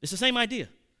 It's the same idea.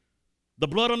 The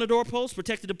blood on the doorpost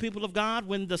protected the people of God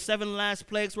when the 7 last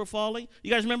plagues were falling. You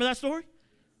guys remember that story?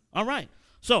 All right.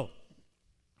 So,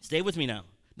 stay with me now.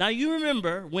 Now, you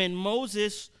remember when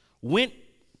Moses went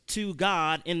to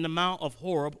God in the Mount of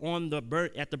Horeb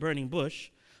at the burning bush.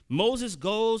 Moses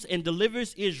goes and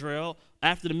delivers Israel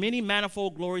after the many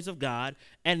manifold glories of God,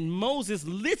 and Moses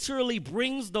literally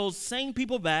brings those same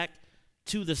people back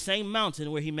to the same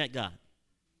mountain where he met God.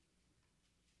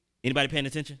 Anybody paying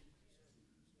attention?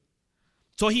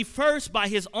 So he first, by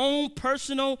his own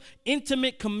personal,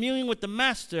 intimate communion with the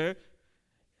Master,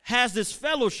 has this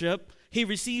fellowship. He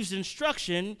receives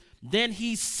instruction, then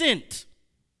he's sent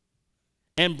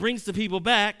and brings the people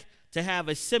back to have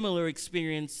a similar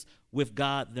experience with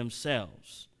God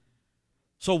themselves.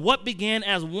 So what began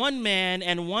as one man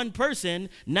and one person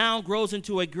now grows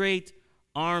into a great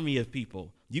army of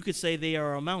people. You could say they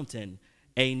are a mountain,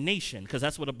 a nation, because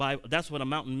that's what a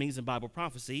mountain means in Bible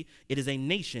prophecy. It is a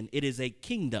nation. It is a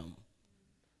kingdom.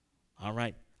 All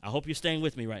right. I hope you're staying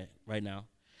with me right now.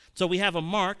 So we have a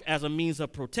mark as a means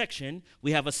of protection.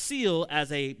 We have a seal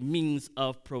as a means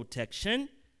of protection.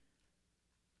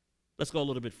 Let's go a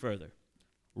little bit further.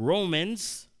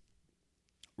 Romans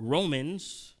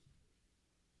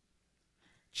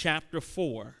chapter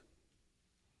 4.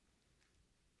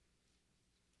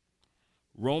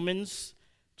 Romans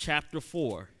chapter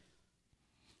 4.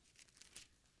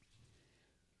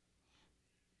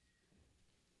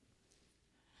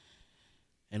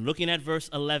 And looking at verse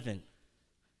 11.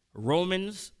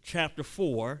 Romans chapter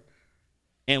 4,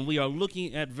 and we are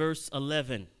looking at verse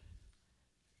 11.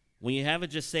 When you have it,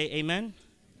 just say amen.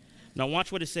 Now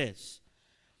watch what it says.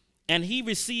 And he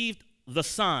received the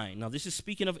sign. Now this is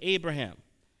speaking of Abraham.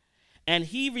 And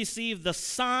he received the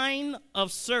sign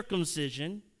of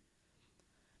circumcision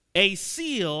a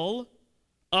seal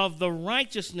of the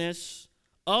righteousness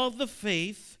of the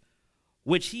faith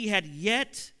which he had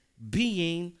yet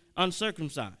being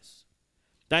uncircumcised,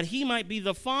 that he might be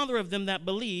the father of them that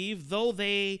believe, though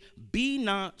they be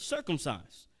not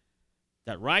circumcised,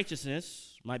 that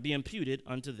righteousness might be imputed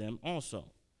unto them also.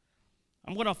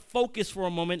 I'm going to focus for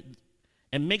a moment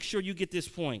and make sure you get this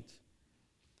point.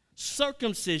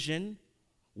 Circumcision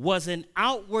was an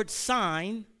outward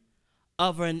sign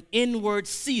of an inward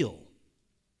seal.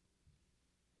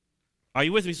 Are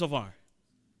you with me so far?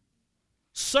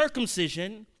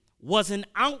 Circumcision was an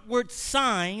outward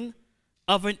sign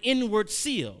of an inward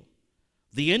seal.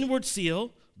 The inward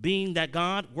seal being that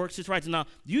God works his righteousness. Now,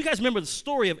 you guys remember the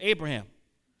story of Abraham.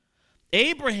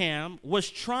 Abraham was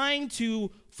trying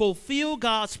to fulfill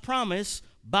God's promise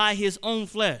by his own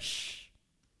flesh.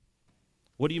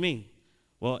 What do you mean?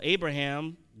 Well,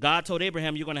 God told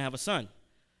Abraham, you're going to have a son.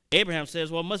 Abraham says,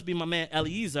 well, it must be my man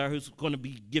Eliezer who's going to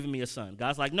be giving me a son.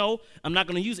 God's like, no, I'm not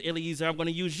going to use Eliezer. I'm going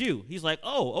to use you. He's like,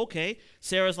 oh, okay.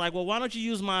 Sarah's like, well, why don't you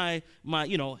use my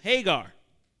Hagar?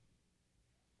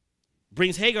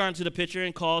 Brings Hagar into the picture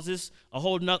and causes a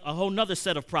whole nother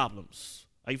set of problems.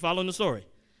 Are you following the story?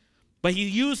 But he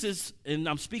uses, and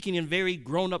I'm speaking in very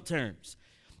grown-up terms,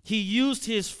 he used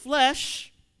his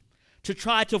flesh to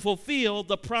try to fulfill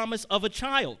the promise of a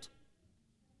child.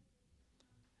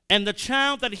 And the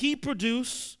child that he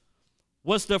produced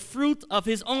was the fruit of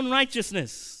his own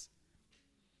righteousness.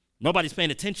 Nobody's paying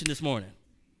attention this morning.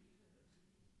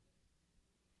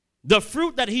 The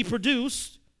fruit that he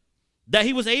produced, that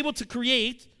he was able to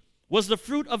create, was the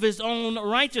fruit of his own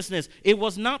righteousness. It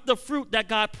was not the fruit that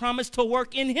God promised to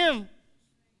work in him.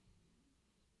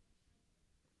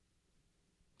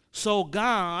 So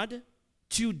God,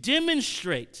 to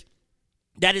demonstrate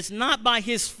that it's not by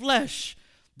his flesh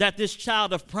that this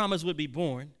child of promise would be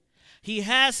born, he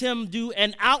has him do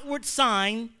an outward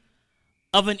sign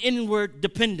of an inward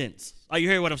dependence. Are you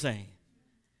hearing what I'm saying?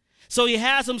 So he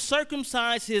has him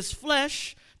circumcise his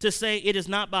flesh to say, it is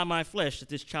not by my flesh that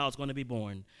this child's going to be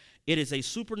born. It is a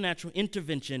supernatural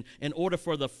intervention in order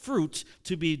for the fruit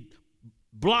to be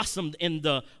blossomed in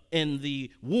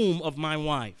the womb of my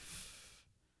wife.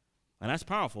 And that's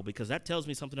powerful because that tells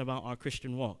me something about our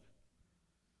Christian walk.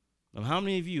 Now, how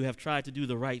many of you have tried to do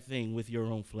the right thing with your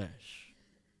own flesh?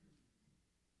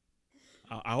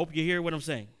 I hope you hear what I'm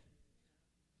saying.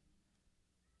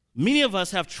 Many of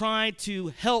us have tried to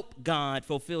help God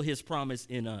fulfill his promise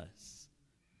in us.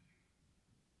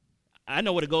 I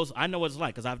know what it goes. I know what it's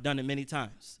like because I've done it many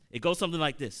times. It goes something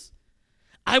like this.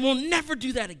 I will never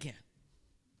do that again.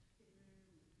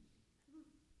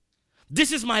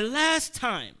 This is my last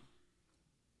time.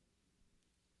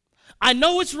 I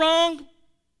know it's wrong.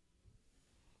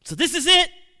 So this is it.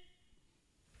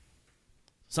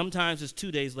 Sometimes it's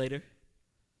 2 days later.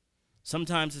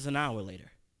 Sometimes it's an hour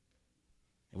later.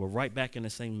 And we're right back in the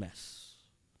same mess.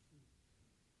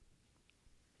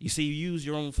 You see, you use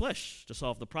your own flesh to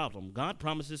solve the problem. God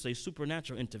promises a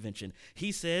supernatural intervention.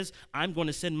 He says, I'm going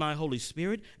to send my Holy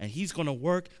Spirit, and he's going to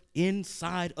work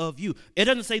inside of you. It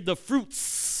doesn't say the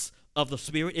fruits of the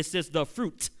Spirit. It says the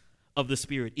fruit of the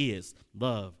Spirit is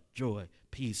love, joy,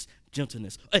 peace,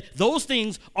 gentleness. Those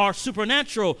things are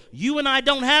supernatural. You and I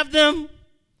don't have them.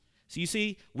 So you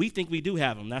see, we think we do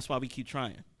have them. That's why we keep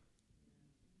trying.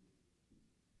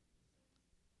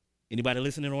 Anybody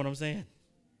listening to what I'm saying?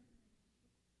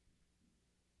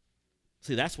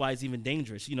 See, that's why it's even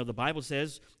dangerous. You know, the Bible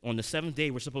says on the seventh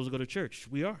day we're supposed to go to church.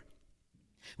 We are.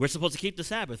 We're supposed to keep the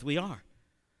Sabbath. We are.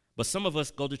 But some of us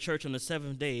go to church on the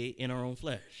seventh day in our own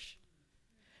flesh.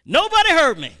 Nobody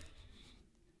heard me.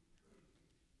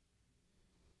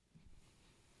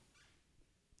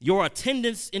 Your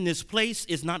attendance in this place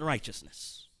is not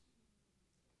righteousness.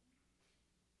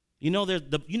 You know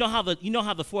how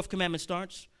the fourth commandment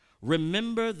starts?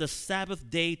 Remember the Sabbath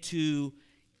day to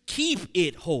keep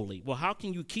it holy. Well, how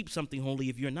can you keep something holy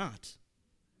if you're not?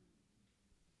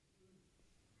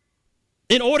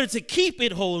 In order to keep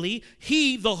it holy,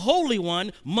 he, the Holy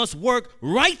One, must work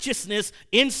righteousness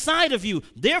inside of you.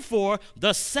 Therefore,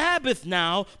 the Sabbath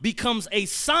now becomes a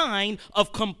sign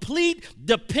of complete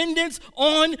dependence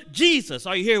on Jesus.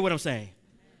 Are you hearing what I'm saying?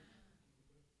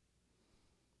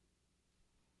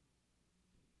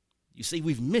 You see,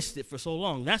 we've missed it for so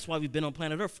long. That's why we've been on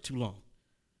planet Earth for too long.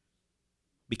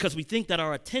 Because we think that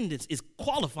our attendance is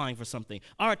qualifying for something.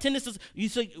 Our attendance is, you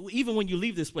say, even when you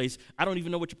leave this place, I don't even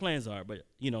know what your plans are, but,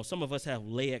 you know, some of us have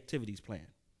lay activities planned.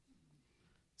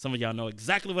 Some of y'all know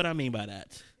exactly what I mean by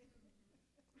that.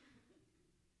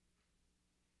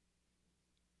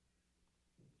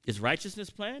 Is righteousness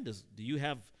planned? Do you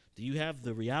have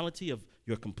the reality of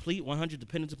your complete 100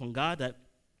 dependence upon God, that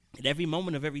At every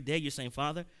moment of every day, you're saying,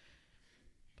 Father,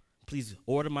 please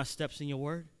order my steps in your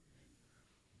word.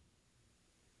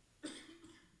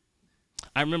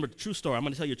 I remember a true story. I'm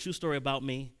going to tell you a true story about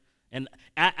me. And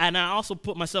I also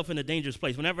put myself in a dangerous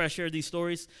place. Whenever I share these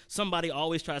stories, somebody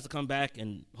always tries to come back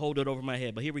and hold it over my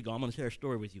head. But here we go. I'm going to share a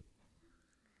story with you.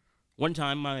 One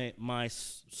time, my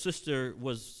sister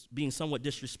was being somewhat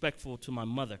disrespectful to my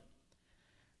mother.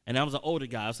 And I was an older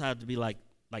guy. I had to be like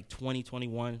 20,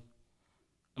 21.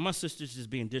 And my sister's just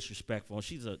being disrespectful. And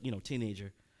she's a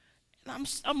teenager. And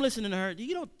I'm listening to her.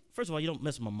 First of all, you don't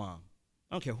mess with my mom.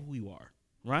 I don't care who you are,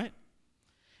 right?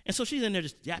 And so she's in there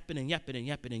just yapping and yapping and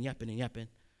yapping and yapping and yapping.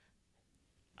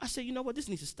 I said, you know what? This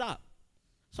needs to stop.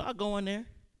 So I go in there.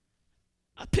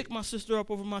 I pick my sister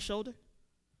up over my shoulder.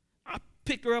 I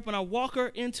pick her up and I walk her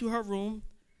into her room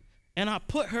and I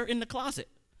put her in the closet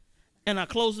and I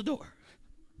close the door.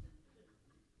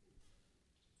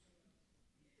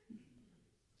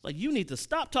 Like, you need to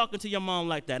stop talking to your mom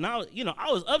like that. And I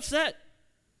was upset.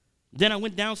 Then I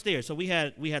went downstairs. So we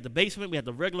had the basement, we had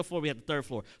the regular floor, we had the third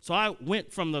floor. So I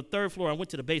went from the third floor, I went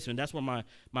to the basement. That's where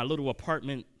my little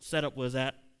apartment setup was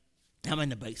at. I'm in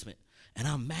the basement, and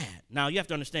I'm mad. Now, you have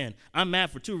to understand, I'm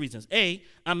mad for two reasons. A,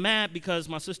 I'm mad because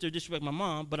my sister disrespected my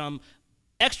mom, but I'm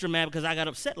extra mad because I got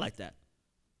upset like that.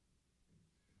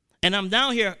 And I'm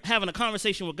down here having a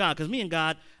conversation with God, because me and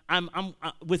God,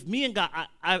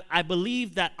 I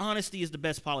believe that honesty is the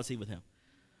best policy with him.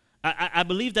 I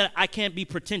believe that I can't be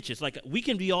pretentious. Like, we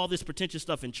can be all this pretentious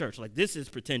stuff in church. Like, this is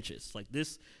pretentious. Like,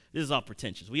 this is all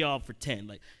pretentious. We all pretend.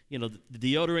 Like, the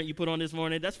deodorant you put on this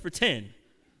morning, that's pretend.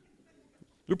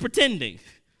 We're pretending.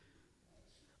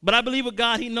 But I believe with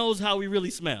God, he knows how we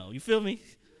really smell. You feel me?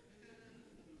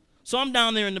 So I'm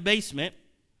down there in the basement.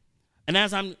 And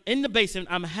as I'm in the basement,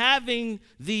 I'm having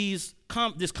this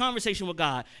conversation with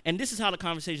God. And this is how the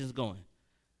conversation is going.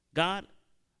 God,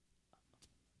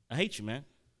 I hate you, man.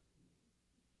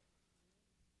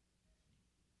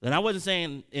 And I wasn't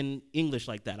saying in English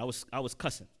like that. I was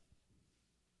cussing.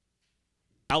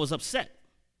 I was upset.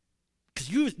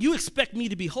 Because you expect me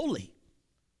to be holy.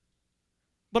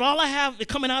 But all I have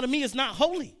coming out of me is not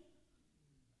holy.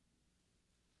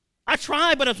 I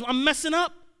try, but I'm messing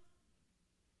up.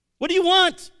 What do you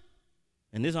want?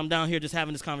 And I'm down here just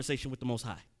having this conversation with the Most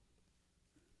High.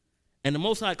 And the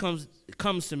Most High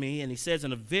comes to me and he says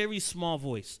in a very small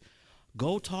voice,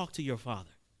 go talk to your father.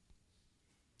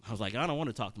 I was like, I don't want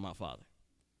to talk to my father.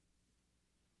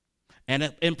 And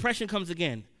the impression comes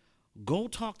again, go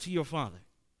talk to your father.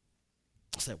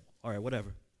 I said, all right,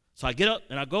 whatever. So I get up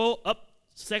and I go up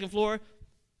second floor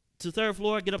to the third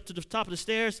floor, get up to the top of the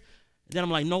stairs. And then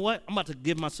I'm like, you know what? I'm about to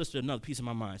give my sister another piece of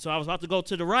my mind. So I was about to go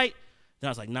to the right. Then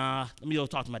I was like, nah, let me go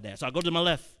talk to my dad. So I go to my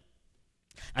left.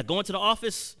 I go into the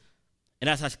office. And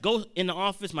as I go in the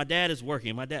office, my dad is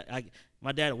working. My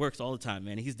dad works all the time,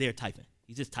 man. He's there typing.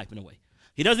 He's just typing away.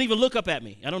 He doesn't even look up at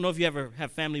me. I don't know if you ever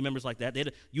have family members like that.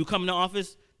 You come in the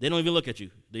office, they don't even look at you.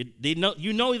 They know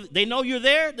you're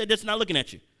there. They're just not looking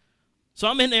at you. So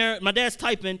I'm in there. My dad's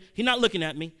typing. He's not looking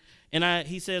at me. And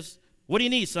he says, what do you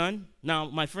need, son? Now,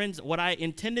 my friends, what I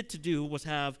intended to do was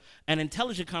have an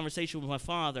intelligent conversation with my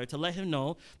father to let him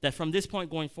know that from this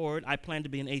point going forward, I plan to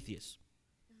be an atheist.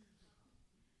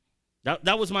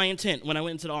 That was my intent when I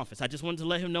went into the office. I just wanted to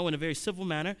let him know in a very civil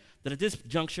manner that at this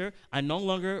juncture, I no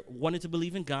longer wanted to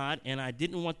believe in God, and I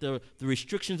didn't want the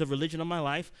restrictions of religion on my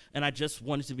life, and I just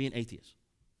wanted to be an atheist.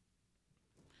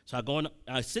 So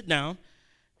I sit down,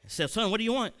 and say, son, what do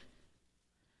you want?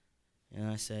 And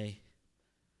I say,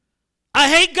 I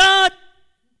hate God.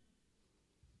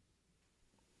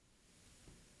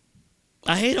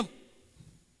 I hate him.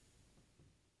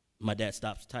 My dad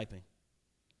stops typing.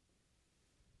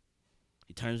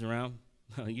 He turns around.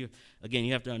 You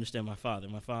have to understand my father.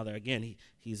 My father, again,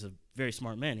 he's a very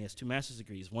smart man. He has 2 master's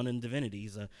degrees, one in divinity.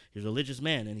 He's a religious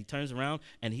man, and he turns around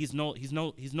and he's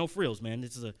no frills, man.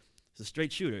 He's a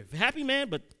straight shooter. Happy man,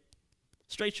 but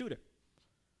straight shooter.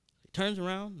 He turns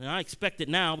around, and I expect it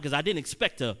now because I didn't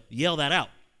expect to yell that out.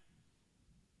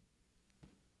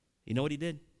 You know what he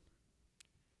did?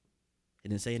 He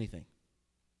didn't say anything,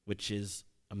 which is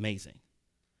amazing.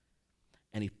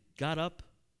 And he got up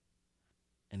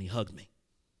and he hugged me.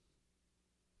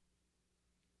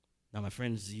 Now, my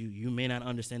friends, you may not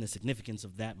understand the significance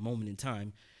of that moment in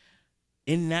time.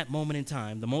 In that moment in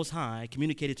time, the Most High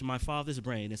communicated to my father's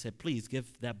brain and said, please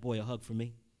give that boy a hug for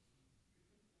me.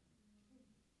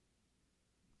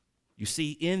 You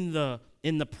see, in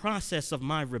the process of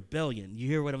my rebellion, you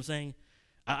hear what I'm saying?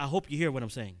 I hope you hear what I'm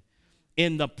saying.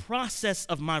 In the process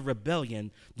of my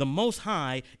rebellion, the Most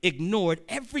High ignored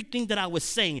everything that I was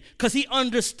saying because he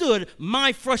understood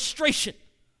my frustration.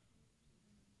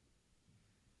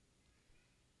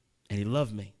 and he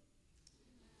loved me.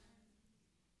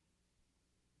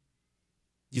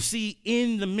 You see,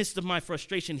 in the midst of my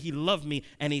frustration, he loved me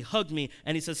and he hugged me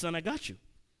and he said, son, I got you.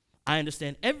 I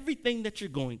understand everything that you're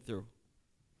going through.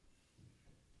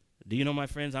 Do you know, my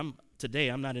friends, today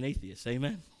I'm not an atheist.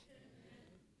 Amen.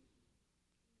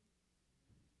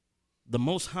 The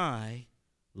Most High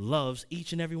loves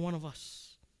each and every one of us.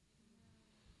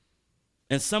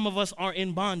 And some of us are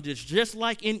in bondage. Just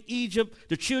like in Egypt,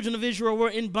 the children of Israel were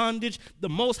in bondage. The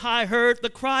Most High heard the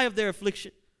cry of their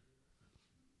affliction.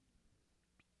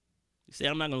 You say,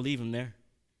 I'm not going to leave them there.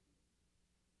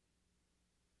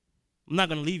 I'm not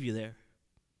going to leave you there.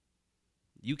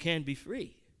 You can be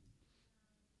free.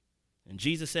 And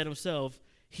Jesus said himself,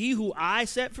 he who I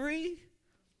set free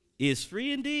is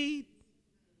free indeed.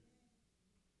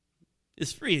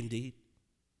 Is free indeed.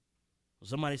 Well,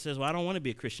 somebody says, well, I don't want to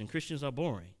be a Christian. Christians are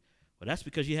boring. Well, that's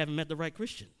because you haven't met the right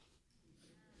Christian.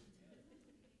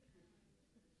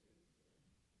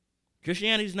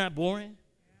 Christianity is not boring.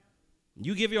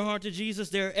 You give your heart to Jesus,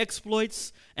 there are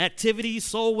exploits, activities,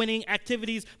 soul-winning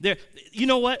activities. You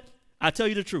know what? I'll tell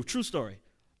you the truth. True story.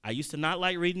 I used to not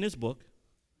like reading this book.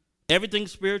 Everything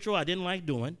spiritual I didn't like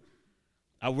doing.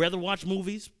 I'd rather watch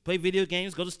movies, play video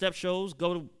games, go to step shows,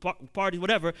 go to parties,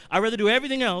 whatever. I'd rather do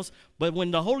everything else. But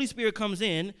when the Holy Spirit comes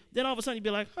in, then all of a sudden you'd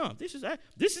be like, this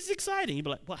is exciting. You'd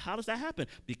be like, well, how does that happen?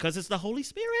 Because it's the Holy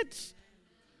Spirit.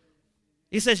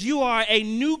 He says, you are a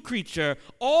new creature.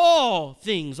 All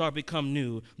things are become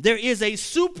new. There is a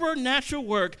supernatural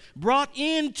work brought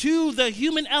into the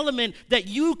human element that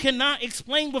you cannot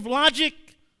explain with logic.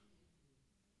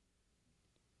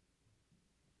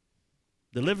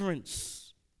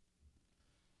 Deliverance.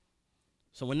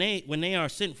 So when they are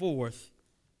sent forth,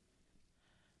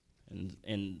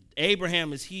 and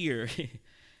Abraham is here,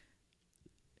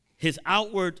 his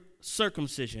outward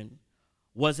circumcision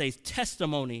was a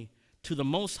testimony to the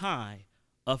Most High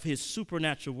of his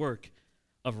supernatural work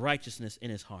of righteousness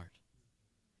in his heart.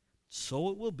 So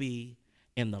it will be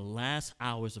in the last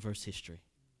hours of Earth's history.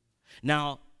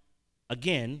 Now,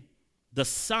 again, the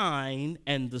sign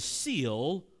and the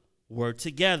seal were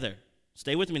together.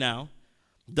 Stay with me now.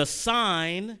 The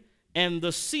sign and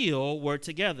the seal were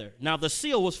together. Now, the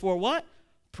seal was for what?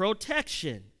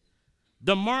 Protection.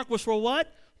 The mark was for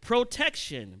what?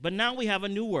 Protection. But now we have a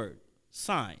new word,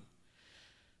 sign.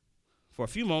 For a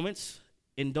few moments,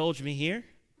 indulge me here.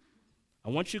 I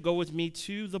want you to go with me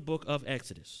to the book of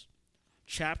Exodus,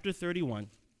 chapter 31.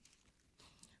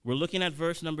 We're looking at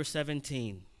verse number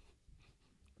 17.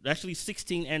 Actually,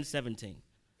 16 and 17.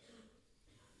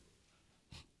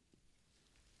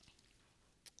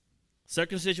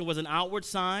 Circumcision was an outward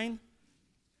sign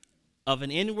of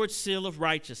an inward seal of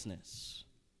righteousness.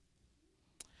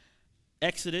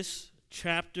 Exodus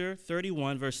chapter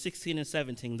 31, verse 16 and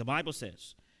 17, the Bible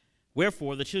says,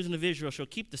 wherefore the children of Israel shall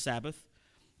keep the Sabbath,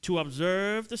 to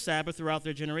observe the Sabbath throughout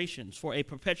their generations, for a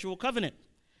perpetual covenant.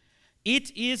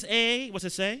 It is what's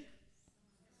it say?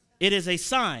 It is a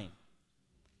sign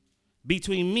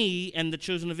between me and the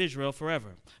children of Israel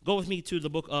forever. Go with me to the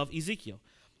book of Ezekiel.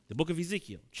 The book of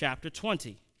Ezekiel, chapter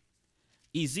 20.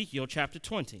 Ezekiel, chapter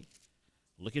 20.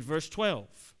 Look at verse 12.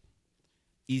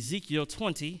 Ezekiel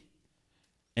 20,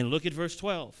 and look at verse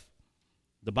 12.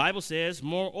 The Bible says,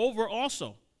 moreover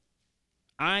also,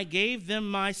 I gave them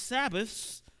my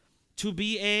Sabbaths to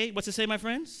be what's it say, my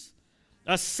friends?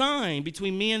 A sign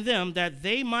between me and them, that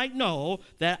they might know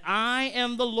that I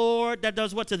am the Lord that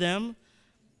does what to them?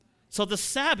 So the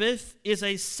Sabbath is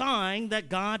a sign that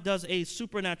God does a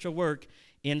supernatural work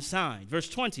inside. Verse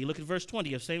 20, look at verse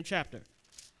 20 of same chapter.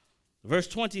 Verse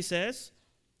 20 says,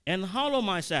 and hallow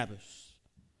my Sabbaths,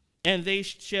 and they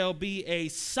shall be a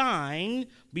sign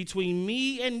between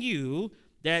me and you,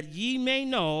 that ye may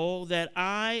know that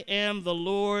I am the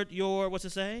Lord your, what's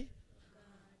it say?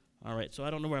 All right, so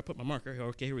I don't know where I put my marker.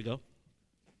 Okay, here we go.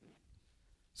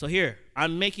 So here,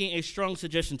 I'm making a strong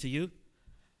suggestion to you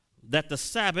that the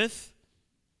Sabbath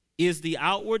is the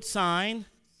outward sign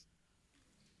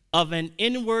of an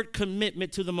inward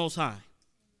commitment to the Most High.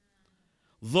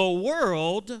 The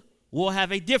world will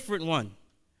have a different one.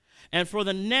 And for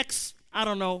the next,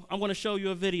 I'm going to show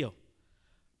you a video.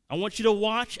 I want you to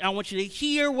watch. I want you to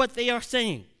hear what they are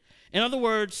saying. In other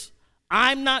words,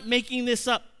 I'm not making this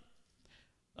up.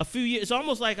 A few years, it's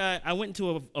almost like I went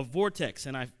into a vortex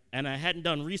and I hadn't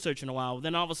done research in a while.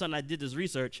 Then all of a sudden I did this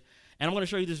research, and I'm going to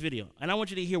show you this video. And I want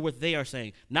you to hear what they are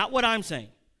saying, not what I'm saying.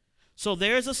 So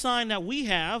there's a sign that we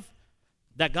have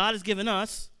that God has given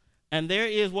us, and there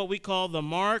is what we call the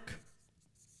mark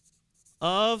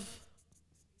of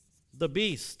the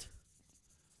beast.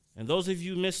 And those of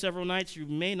you who missed several nights, you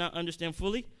may not understand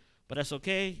fully, But that's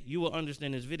okay. You will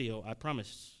understand this video, I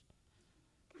promise.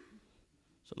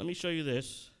 So let me show you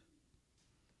this.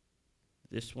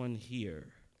 This one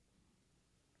here.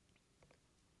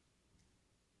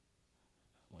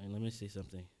 Wait, let me see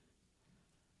something.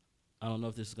 I don't know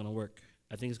if this is going to work.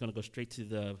 I think it's going to go straight to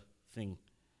the thing.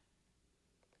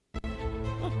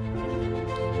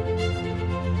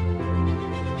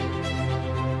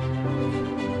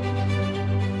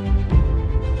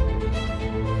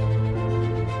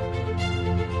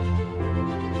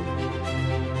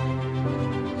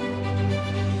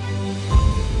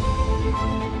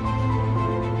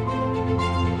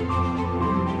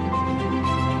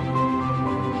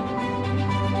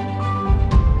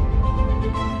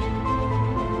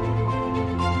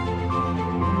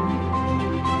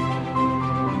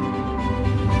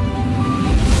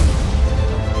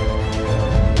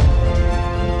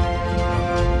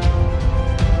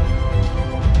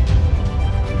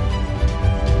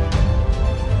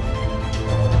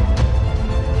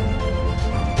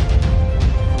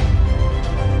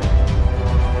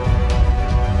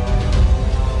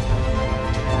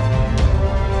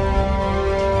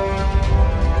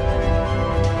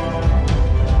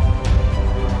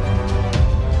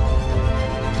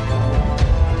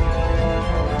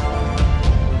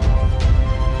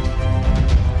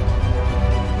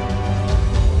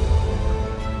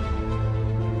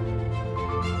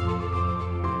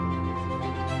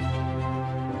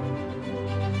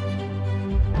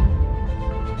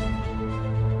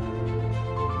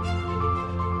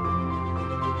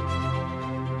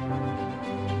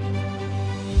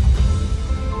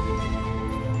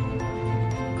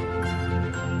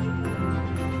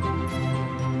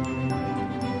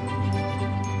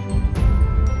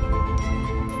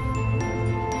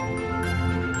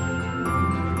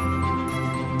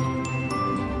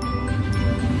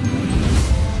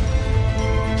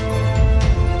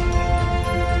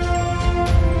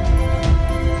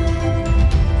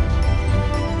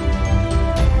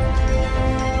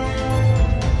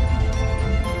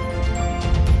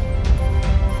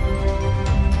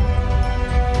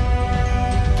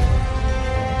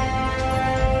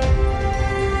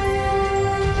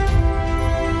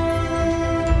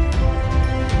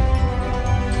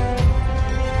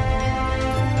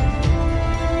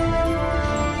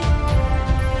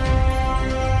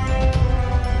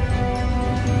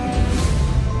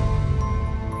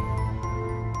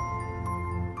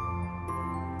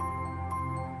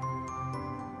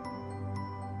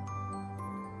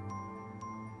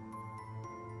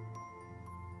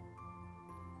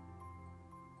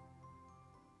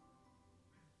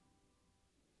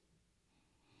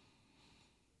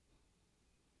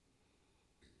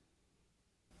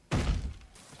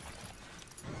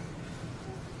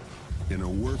 In a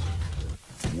work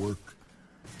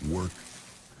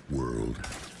world,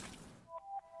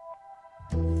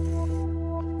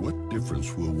 what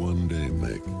difference will one day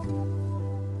make?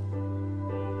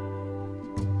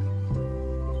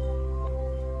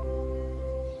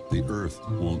 The Earth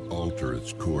won't alter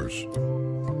its course.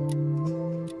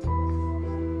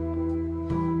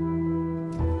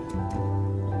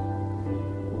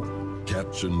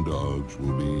 Cats and dogs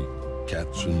will be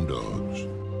cats and dogs.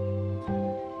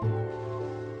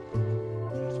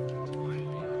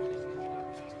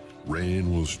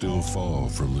 Rain will still fall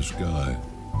from the sky.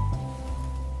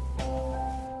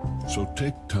 So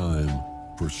take time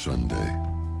for Sunday.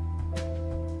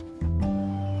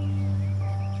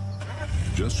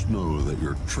 Just know that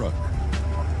your truck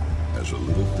has a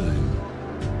little thing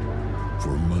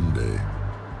for Monday.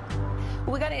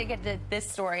 We got to get to this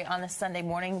story on this Sunday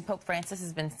morning. Pope Francis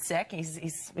has been sick.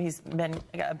 He's been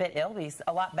a bit ill. He's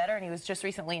a lot better, and he was just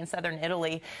recently in southern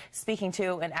Italy speaking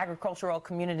to an agricultural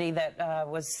community that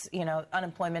was,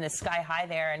 unemployment is sky high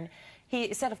there. And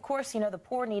he said, of course, the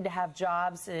poor need to have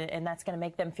jobs, and that's going to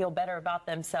make them feel better about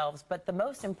themselves. But the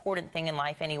most important thing in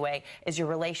life, anyway, is your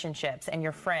relationships and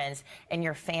your friends and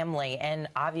your family, and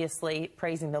obviously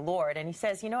praising the Lord. And he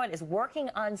says, is working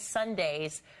on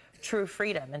Sundays true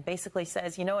freedom, and basically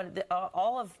says,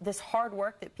 all of this hard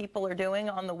work that people are doing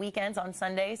on the weekends, on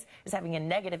Sundays, is having a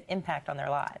negative impact on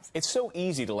their lives. It's so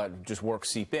easy to let just work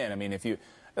seep in. I mean, if you're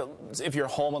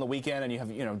home on the weekend and you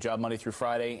have, job Monday through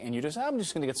Friday, and I'm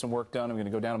just going to get some work done. I'm going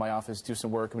to go down to my office, do some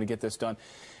work. I'm going to get this done.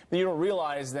 But you don't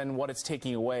realize then what it's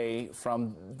taking away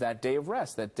from that day of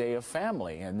rest, that day of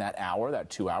family, and that hour, that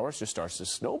 2 hours just starts to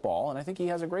snowball. And I think he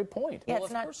has a great point. Yeah, well,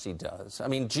 of course he does. I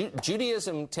mean,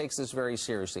 Judaism takes this very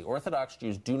seriously. Orthodox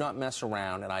Jews do not mess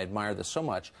around, and I admire this so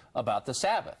much, about the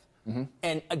Sabbath.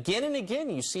 And again,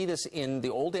 you see this in the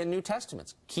Old and New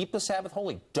Testaments. Keep the Sabbath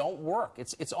holy. Don't work.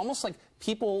 It's almost like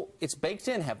people, it's baked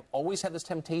in, have always had this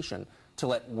temptation to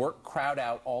let work crowd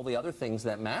out all the other things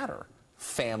that matter.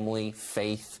 Family,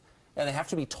 faith. And they have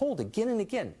to be told again and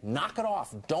again, knock it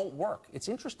off, don't work. It's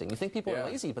interesting. You think people are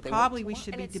lazy, but they Probably work. we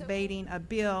should be debating a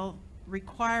bill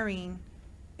requiring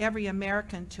every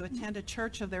American to attend a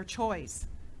church of their choice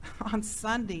on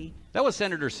Sunday. That was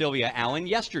Senator Sylvia Allen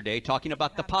yesterday talking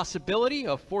about the possibility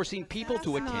of forcing people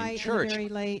to attend church. Last night, in a very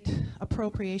late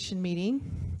appropriation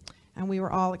meeting, and we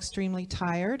were all extremely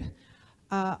tired.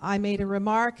 I made a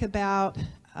remark about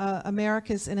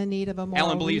America's in a need of a moral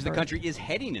Allen believes the rebirth. country is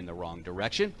heading in the wrong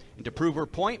direction, and to prove her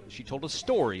point, she told a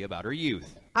story about her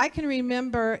youth. I can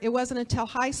remember it wasn't until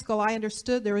high school I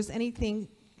understood there was anything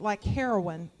like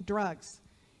heroin, drugs.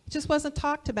 It just wasn't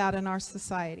talked about in our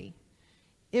society.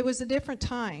 It was a different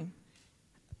time.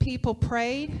 People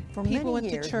prayed, For people many went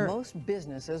years, to church. most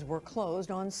businesses were closed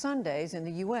on Sundays in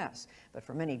the U.S., but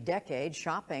for many decades,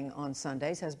 shopping on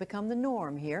Sundays has become the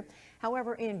norm here.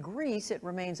 However, in Greece, it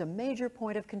remains a major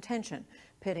point of contention,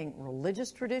 pitting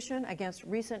religious tradition against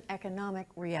recent economic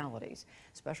realities.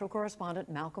 Special correspondent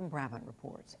Malcolm Brabant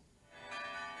reports.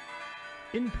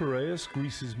 In Piraeus,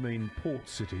 Greece's main port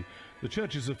city, the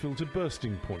churches are filled to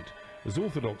bursting point as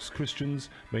Orthodox Christians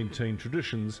maintain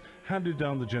traditions handed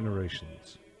down the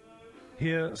generations.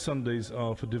 Here, Sundays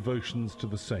are for devotions to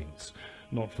the saints,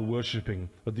 not for worshipping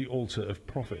at the altar of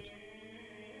profit.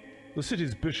 The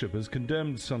city's bishop has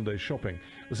condemned Sunday shopping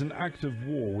as an act of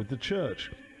war with the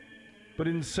church. But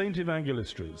in St.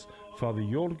 Evangelistra's, Father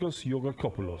Yorgos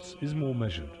Yogakopoulos is more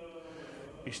measured.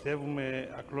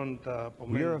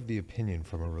 We are of the opinion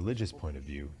from a religious point of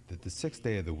view that the sixth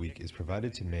day of the week is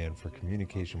provided to man for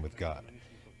communication with God,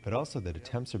 but also that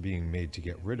attempts are being made to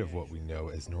get rid of what we know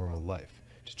as normal life,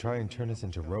 to try and turn us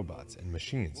into robots and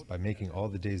machines by making all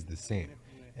the days the same,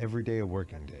 every day a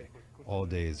working day, all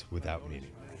days without meaning.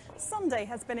 Sunday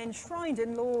has been enshrined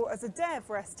in law as a day of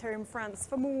rest here in France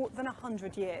for more than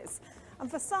 100 years. And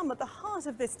for some, at the heart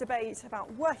of this debate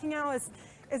about working hours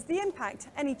is the impact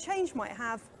any change might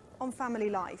have on family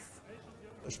life.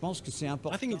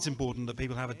 I think it's important that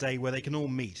people have a day where they can all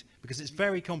meet, because it's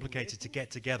very complicated to get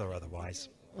together otherwise.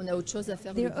 There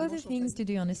are other things to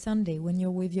do on a Sunday when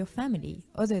you're with your family,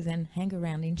 other than hang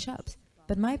around in shops.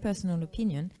 But my personal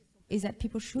opinion is that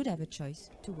people should have a choice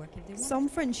to work if they want. Some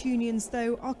French unions,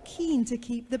 though, are keen to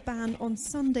keep the ban on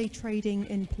Sunday trading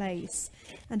in place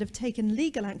and have taken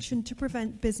legal action to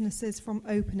prevent businesses from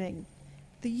opening.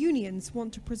 The unions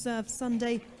want to preserve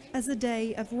Sunday as a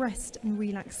day of rest and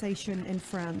relaxation in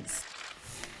France.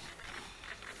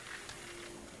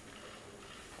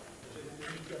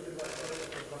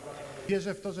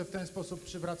 Wierzę w to, że w ten sposób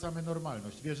przywracamy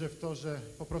normalność. Wierzę w to, że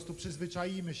po prostu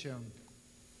przyzwyczaimy się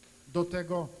do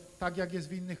tego, tak jak jest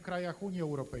w innych krajach Unii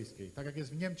Europejskiej, tak jak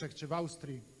jest w Niemczech czy w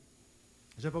Austrii,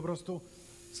 że po prostu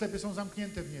sklepy są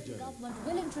zamknięte w niedzielę. Government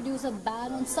will introduce a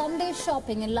ban on Sunday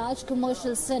shopping in large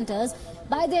commercial centers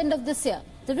by the end of this year.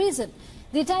 The reason?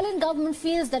 The Italian government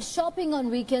feels that shopping on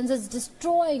weekends is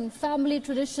destroying family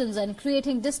traditions and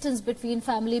creating distance between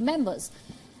family members.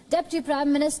 Deputy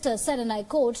Prime Minister said, and I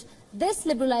quote, "This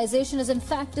liberalization is in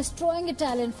fact destroying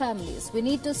Italian families. We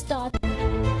need to start..."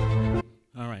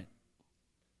 All right.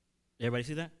 Everybody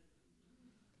see that?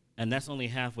 And that's only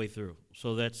halfway through.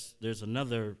 So there's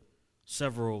another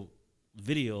several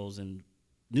videos and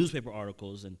newspaper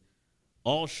articles and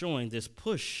all showing this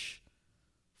push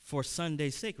for Sunday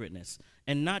sacredness.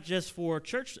 And not just for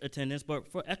church attendance, but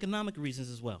for economic reasons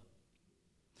as well.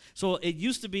 So it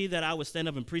used to be that I would stand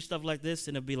up and preach stuff like this,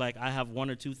 and it'd be like, I have one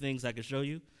or two things I could show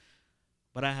you,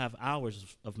 but I have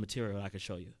hours of material I could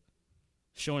show you,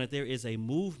 showing that there is a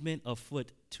movement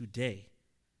afoot today.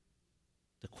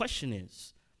 The question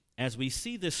is, as we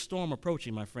see this storm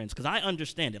approaching, my friends, because I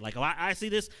understand it. Like, if I see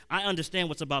this, I understand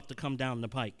what's about to come down the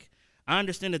pike. I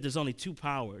understand that there's only two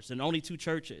powers and only two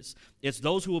churches. It's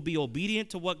those who will be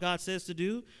obedient to what God says to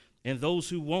do and those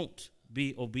who won't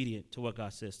be obedient to what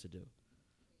God says to do.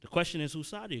 The question is, whose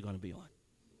side are you going to be on?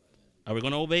 Are we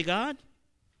going to obey God?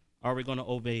 Or are we going to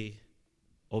obey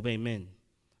men?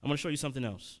 I'm going to show you something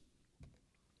else.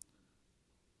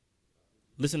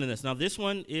 Listen to this. Now, this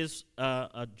one is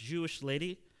a Jewish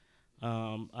lady,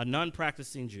 a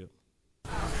non-practicing Jew.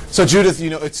 So, Judith, you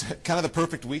know, it's kind of the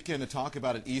perfect weekend to talk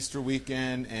about an Easter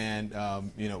weekend, and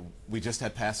you know, we just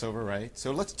had Passover, right?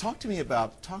 So, let's talk to me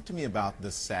about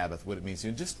the Sabbath, what it means to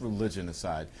you, just religion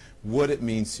aside, what it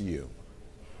means to you.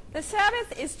 The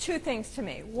Sabbath is two things to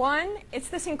me. One, it's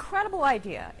this incredible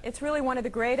idea. It's really one of the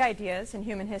great ideas in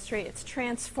human history. It's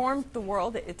transformed the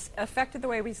world. It's affected the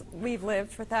way we've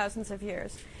lived for thousands of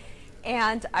years.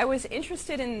 And I was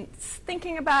interested in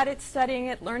thinking about it, studying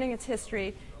it, learning its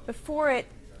history before it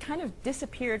kind of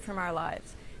disappeared from our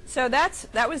lives. So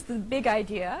that was the big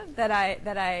idea that I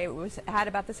had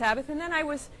about the Sabbath. And then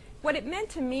what it meant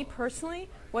to me personally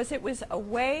was it was a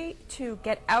way to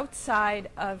get outside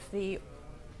of the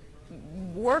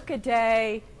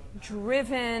work-a-day,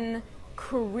 driven,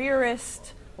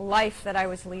 careerist life that I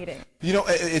was leading. You know,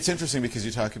 it's interesting because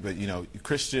you talk about,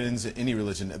 Christians, any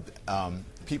religion,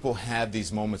 people have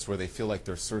these moments where they feel like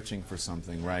they're searching for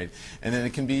something, right? And then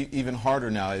it can be even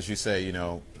harder now, as you say,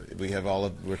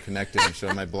 we're connected. I'm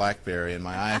showing my BlackBerry and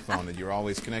my iPhone, and you're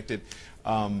always connected.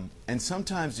 And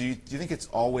sometimes, do you think it's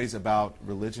always about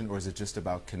religion, or is it just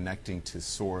about connecting to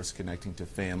source, connecting to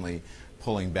family,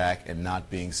 pulling back and not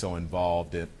being so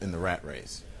involved in the rat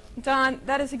race? Don,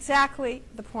 that is exactly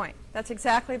the point. That's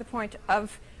exactly the point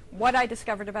of what I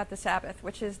discovered about the Sabbath,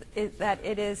 which is that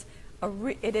it is a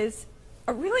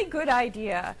really good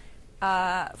idea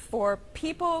for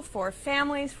people, for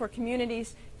families, for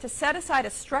communities to set aside a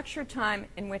structured time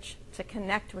in which to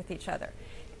connect with each other.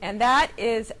 And that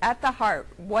is at the heart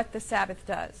what the Sabbath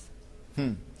does.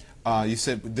 You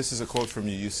said, this is a quote from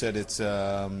you, you said it's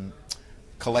a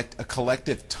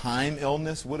collective time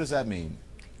illness. What does that mean?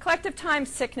 Collective time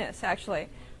sickness, actually.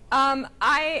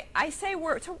 I say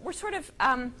we're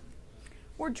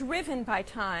driven by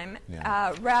time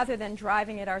rather than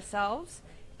driving it ourselves,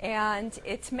 and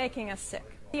it's making us sick.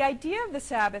 The idea of the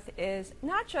Sabbath is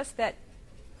not just that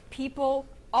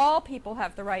all people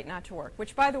have the right not to work,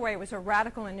 which, by the way, was a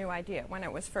radical and new idea when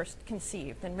it was first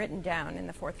conceived and written down in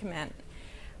the Fourth Commandment.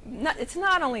 It's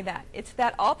not only that. It's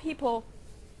that all people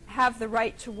have the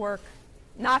right to work,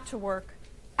 not to work,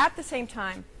 at the same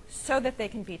time, so that they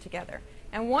can be together.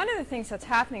 And one of the things that's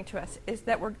happening to us is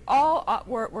that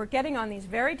we're getting on these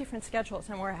very different schedules,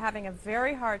 and we're having a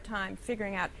very hard time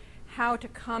figuring out how to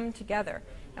come together.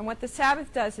 And what the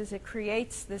Sabbath does is it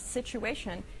creates this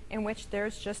situation in which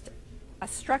there's just a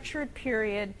structured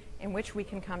period in which we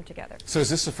can come together. So is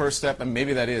this the first step? And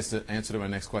maybe that is the answer to my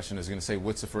next question. Is going to say,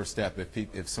 what's the first step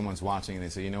if someone's watching and they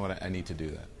say, you know what, I need to do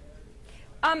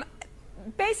that?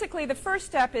 Basically, the first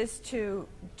step is to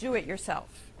do it yourself.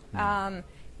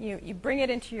 You bring it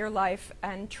into your life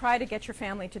and try to get your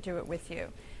family to do it with you.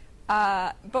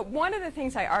 But one of the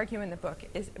things I argue in the book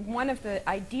is one of the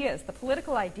ideas, the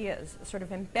political ideas sort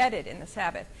of embedded in the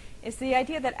Sabbath, is the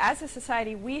idea that as a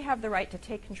society we have the right to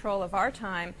take control of our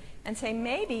time and say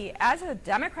maybe as a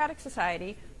democratic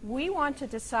society we want to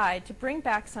decide to bring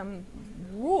back some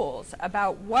rules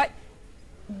about what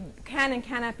can and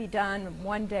cannot be done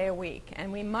one day a week.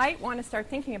 And we might want to start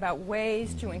thinking about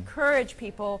ways to encourage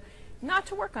people not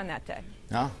to work on that day.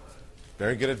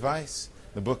 Very good advice.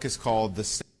 The book is called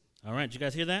All right, did you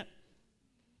guys hear that?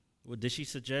 Well, did she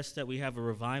suggest that we have a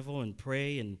revival and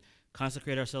pray and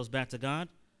consecrate ourselves back to God?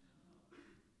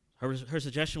 Her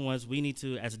suggestion was we need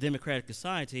to, as a democratic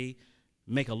society,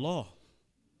 make a law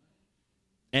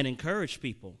and encourage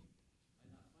people.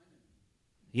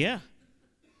 Yeah.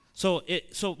 So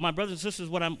my brothers and sisters,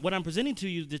 what I'm presenting to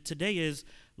you today is,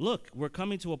 look, we're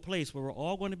coming to a place where we're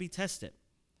all going to be tested.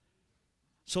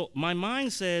 So my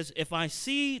mind says, if I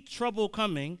see trouble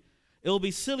coming, it'll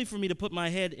be silly for me to put my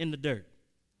head in the dirt.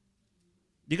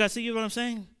 Do you guys see what I'm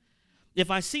saying? If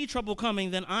I see trouble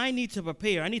coming, then I need to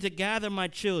prepare. I need to gather my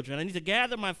children. I need to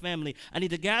gather my family. I need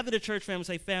to gather the church family and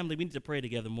say, family, we need to pray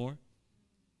together more.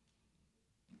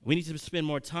 We need to spend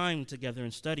more time together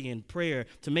in study and prayer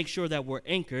to make sure that we're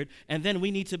anchored. And then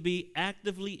we need to be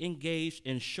actively engaged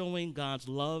in showing God's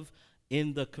love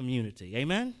in the community.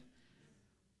 Amen?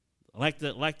 Like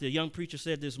the young preacher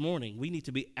said this morning, we need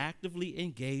to be actively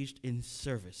engaged in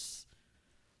service.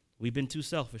 We've been too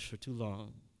selfish for too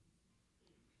long.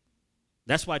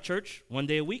 That's why church, one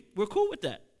day a week, we're cool with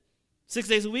that. 6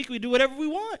 days a week, we do whatever we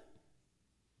want.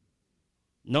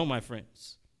 No, my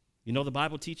friends. You know the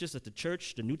Bible teaches that the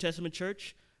church, the New Testament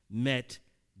church, met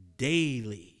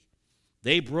daily.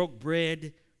 They broke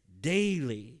bread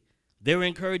daily. They were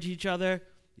encouraging each other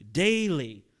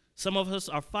daily. Some of us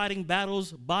are fighting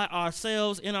battles by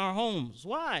ourselves in our homes.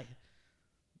 Why?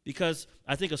 Because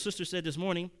I think a sister said this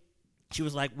morning, she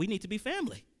was like, we need to be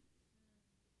family.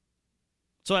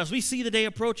 So as we see the day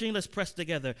approaching, let's press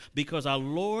together because our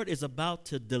Lord is about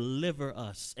to deliver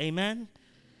us. Amen?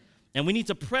 And we need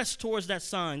to press towards that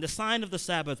sign, the sign of the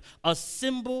Sabbath, a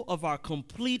symbol of our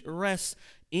complete rest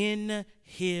in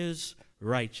his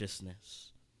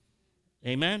righteousness.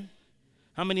 Amen?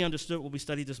 How many understood what we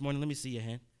studied this morning? Let me see your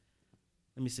hand.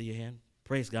 Let me see your hand.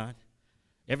 Praise God.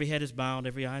 Every head is bowed,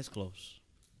 every eye is closed.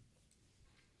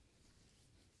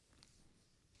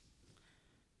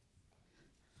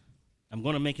 I'm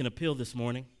going to make an appeal this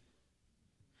morning.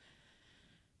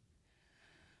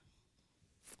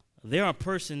 There are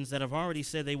persons that have already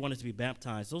said they wanted to be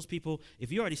baptized. Those people,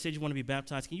 if you already said you want to be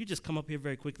baptized, can you just come up here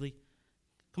very quickly?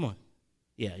 Come on.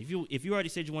 Yeah, if you already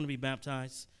said you want to be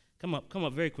baptized, come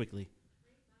up very quickly.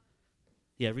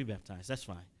 Yeah, rebaptized. That's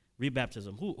fine.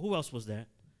 Rebaptism. Who else was that?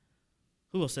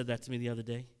 Who else said that to me the other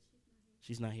day?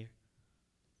 She's not here.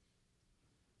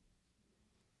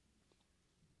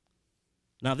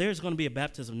 Now, there's going to be a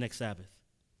baptism next Sabbath.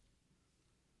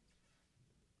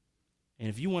 And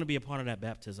if you want to be a part of that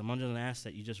baptism, I'm going to ask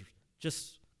that you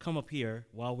just come up here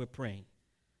while we're praying.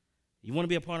 You want to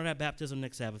be a part of that baptism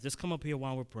next Sabbath, just come up here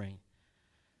while we're praying.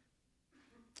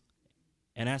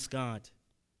 And ask God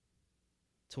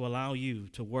to allow you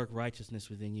to work righteousness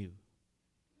within you.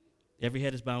 Every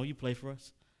head is bowed. Will you play for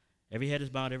us? Every head is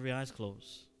bowed, every eye is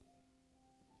closed.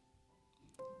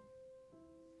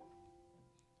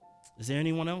 Is there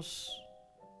anyone else?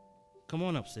 Come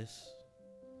on up, sis.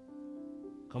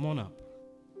 Come on up.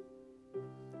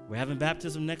 We're having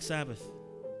baptism next Sabbath.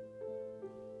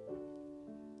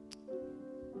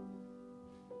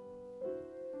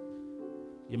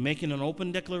 You're making an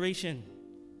open declaration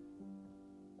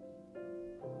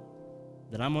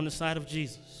that I'm on the side of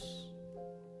Jesus.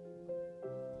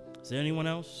 Is there anyone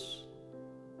else?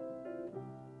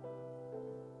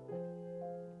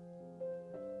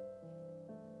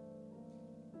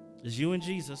 It's you and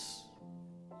Jesus.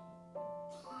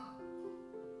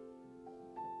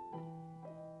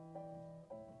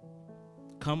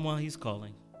 Come while he's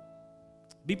calling.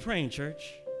 Be praying,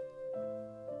 church.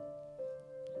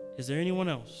 Is there anyone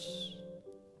else?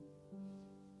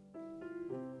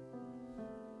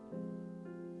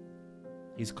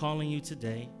 He's calling you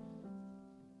today.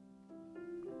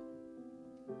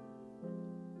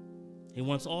 He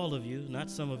wants all of you, not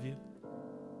some of you.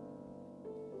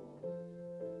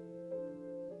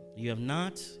 You have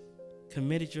not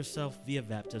committed yourself via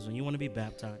baptism. You want to be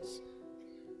baptized.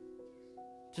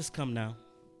 Just come now.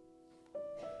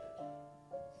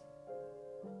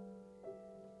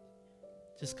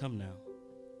 Just come now.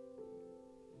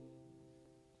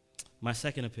 My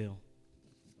second appeal.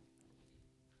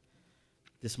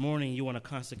 This morning, you want to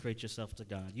consecrate yourself to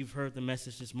God. You've heard the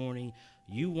message this morning.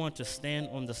 You want to stand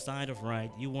on the side of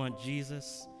right. You want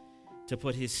Jesus to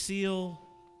put his seal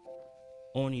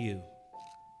on you.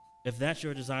 If that's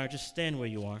your desire, just stand where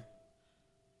you are.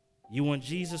 You want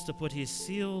Jesus to put his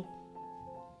seal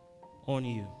on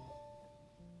you.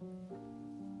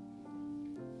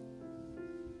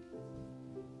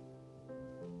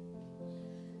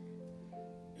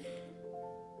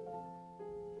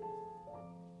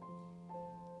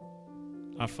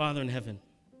 Our Father in heaven,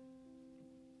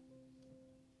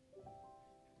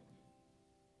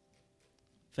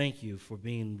 thank you for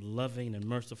being loving and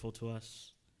merciful to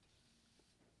us.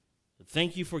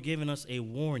 Thank you for giving us a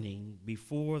warning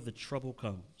before the trouble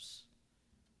comes.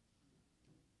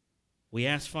 We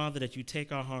ask, Father, that you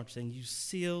take our hearts and you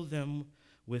seal them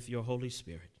with your Holy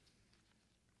Spirit.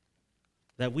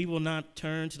 That we will not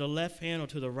turn to the left hand or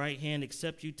to the right hand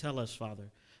except you tell us,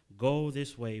 Father, go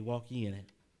this way, walk ye in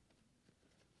it.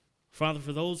 Father,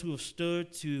 for those who have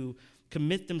stood to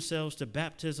commit themselves to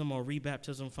baptism or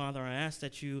rebaptism, Father, I ask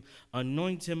that you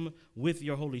anoint them with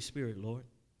your Holy Spirit, Lord.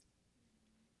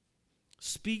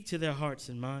 Speak to their hearts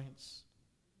and minds.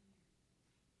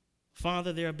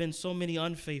 Father, there have been so many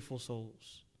unfaithful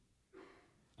souls.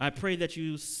 I pray that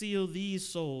you seal these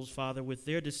souls, Father, with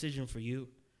their decision for you.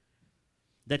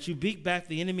 That you beat back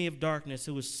the enemy of darkness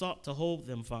who has sought to hold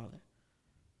them, Father.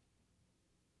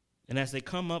 And as they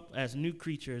come up as new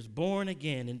creatures, born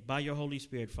again and by your Holy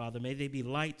Spirit, Father, may they be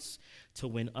lights to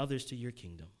win others to your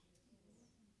kingdom.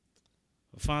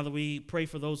 Father, we pray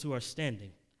for those who are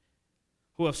standing,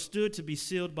 who have stood to be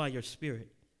sealed by your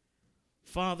Spirit.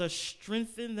 Father,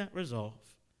 strengthen that resolve,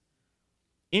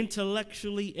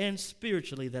 intellectually and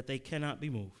spiritually, that they cannot be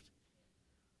moved.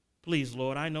 Please,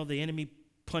 Lord, I know the enemy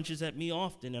punches at me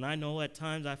often, and I know at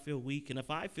times I feel weak, and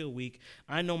if I feel weak,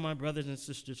 I know my brothers and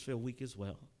sisters feel weak as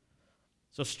well.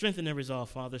 So strengthen their resolve,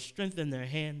 Father. Strengthen their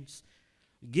hands.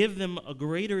 Give them a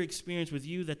greater experience with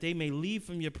you, that they may leave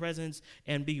from your presence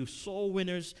and be soul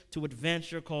winners to advance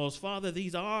your cause. Father,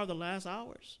 these are the last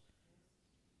hours.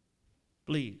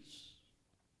 Please,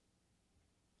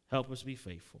 help us be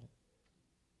faithful.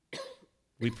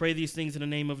 We pray these things in the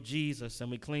name of Jesus,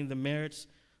 and we claim the merits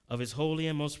of his holy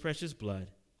and most precious blood.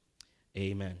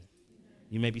 Amen.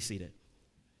 You may be seated.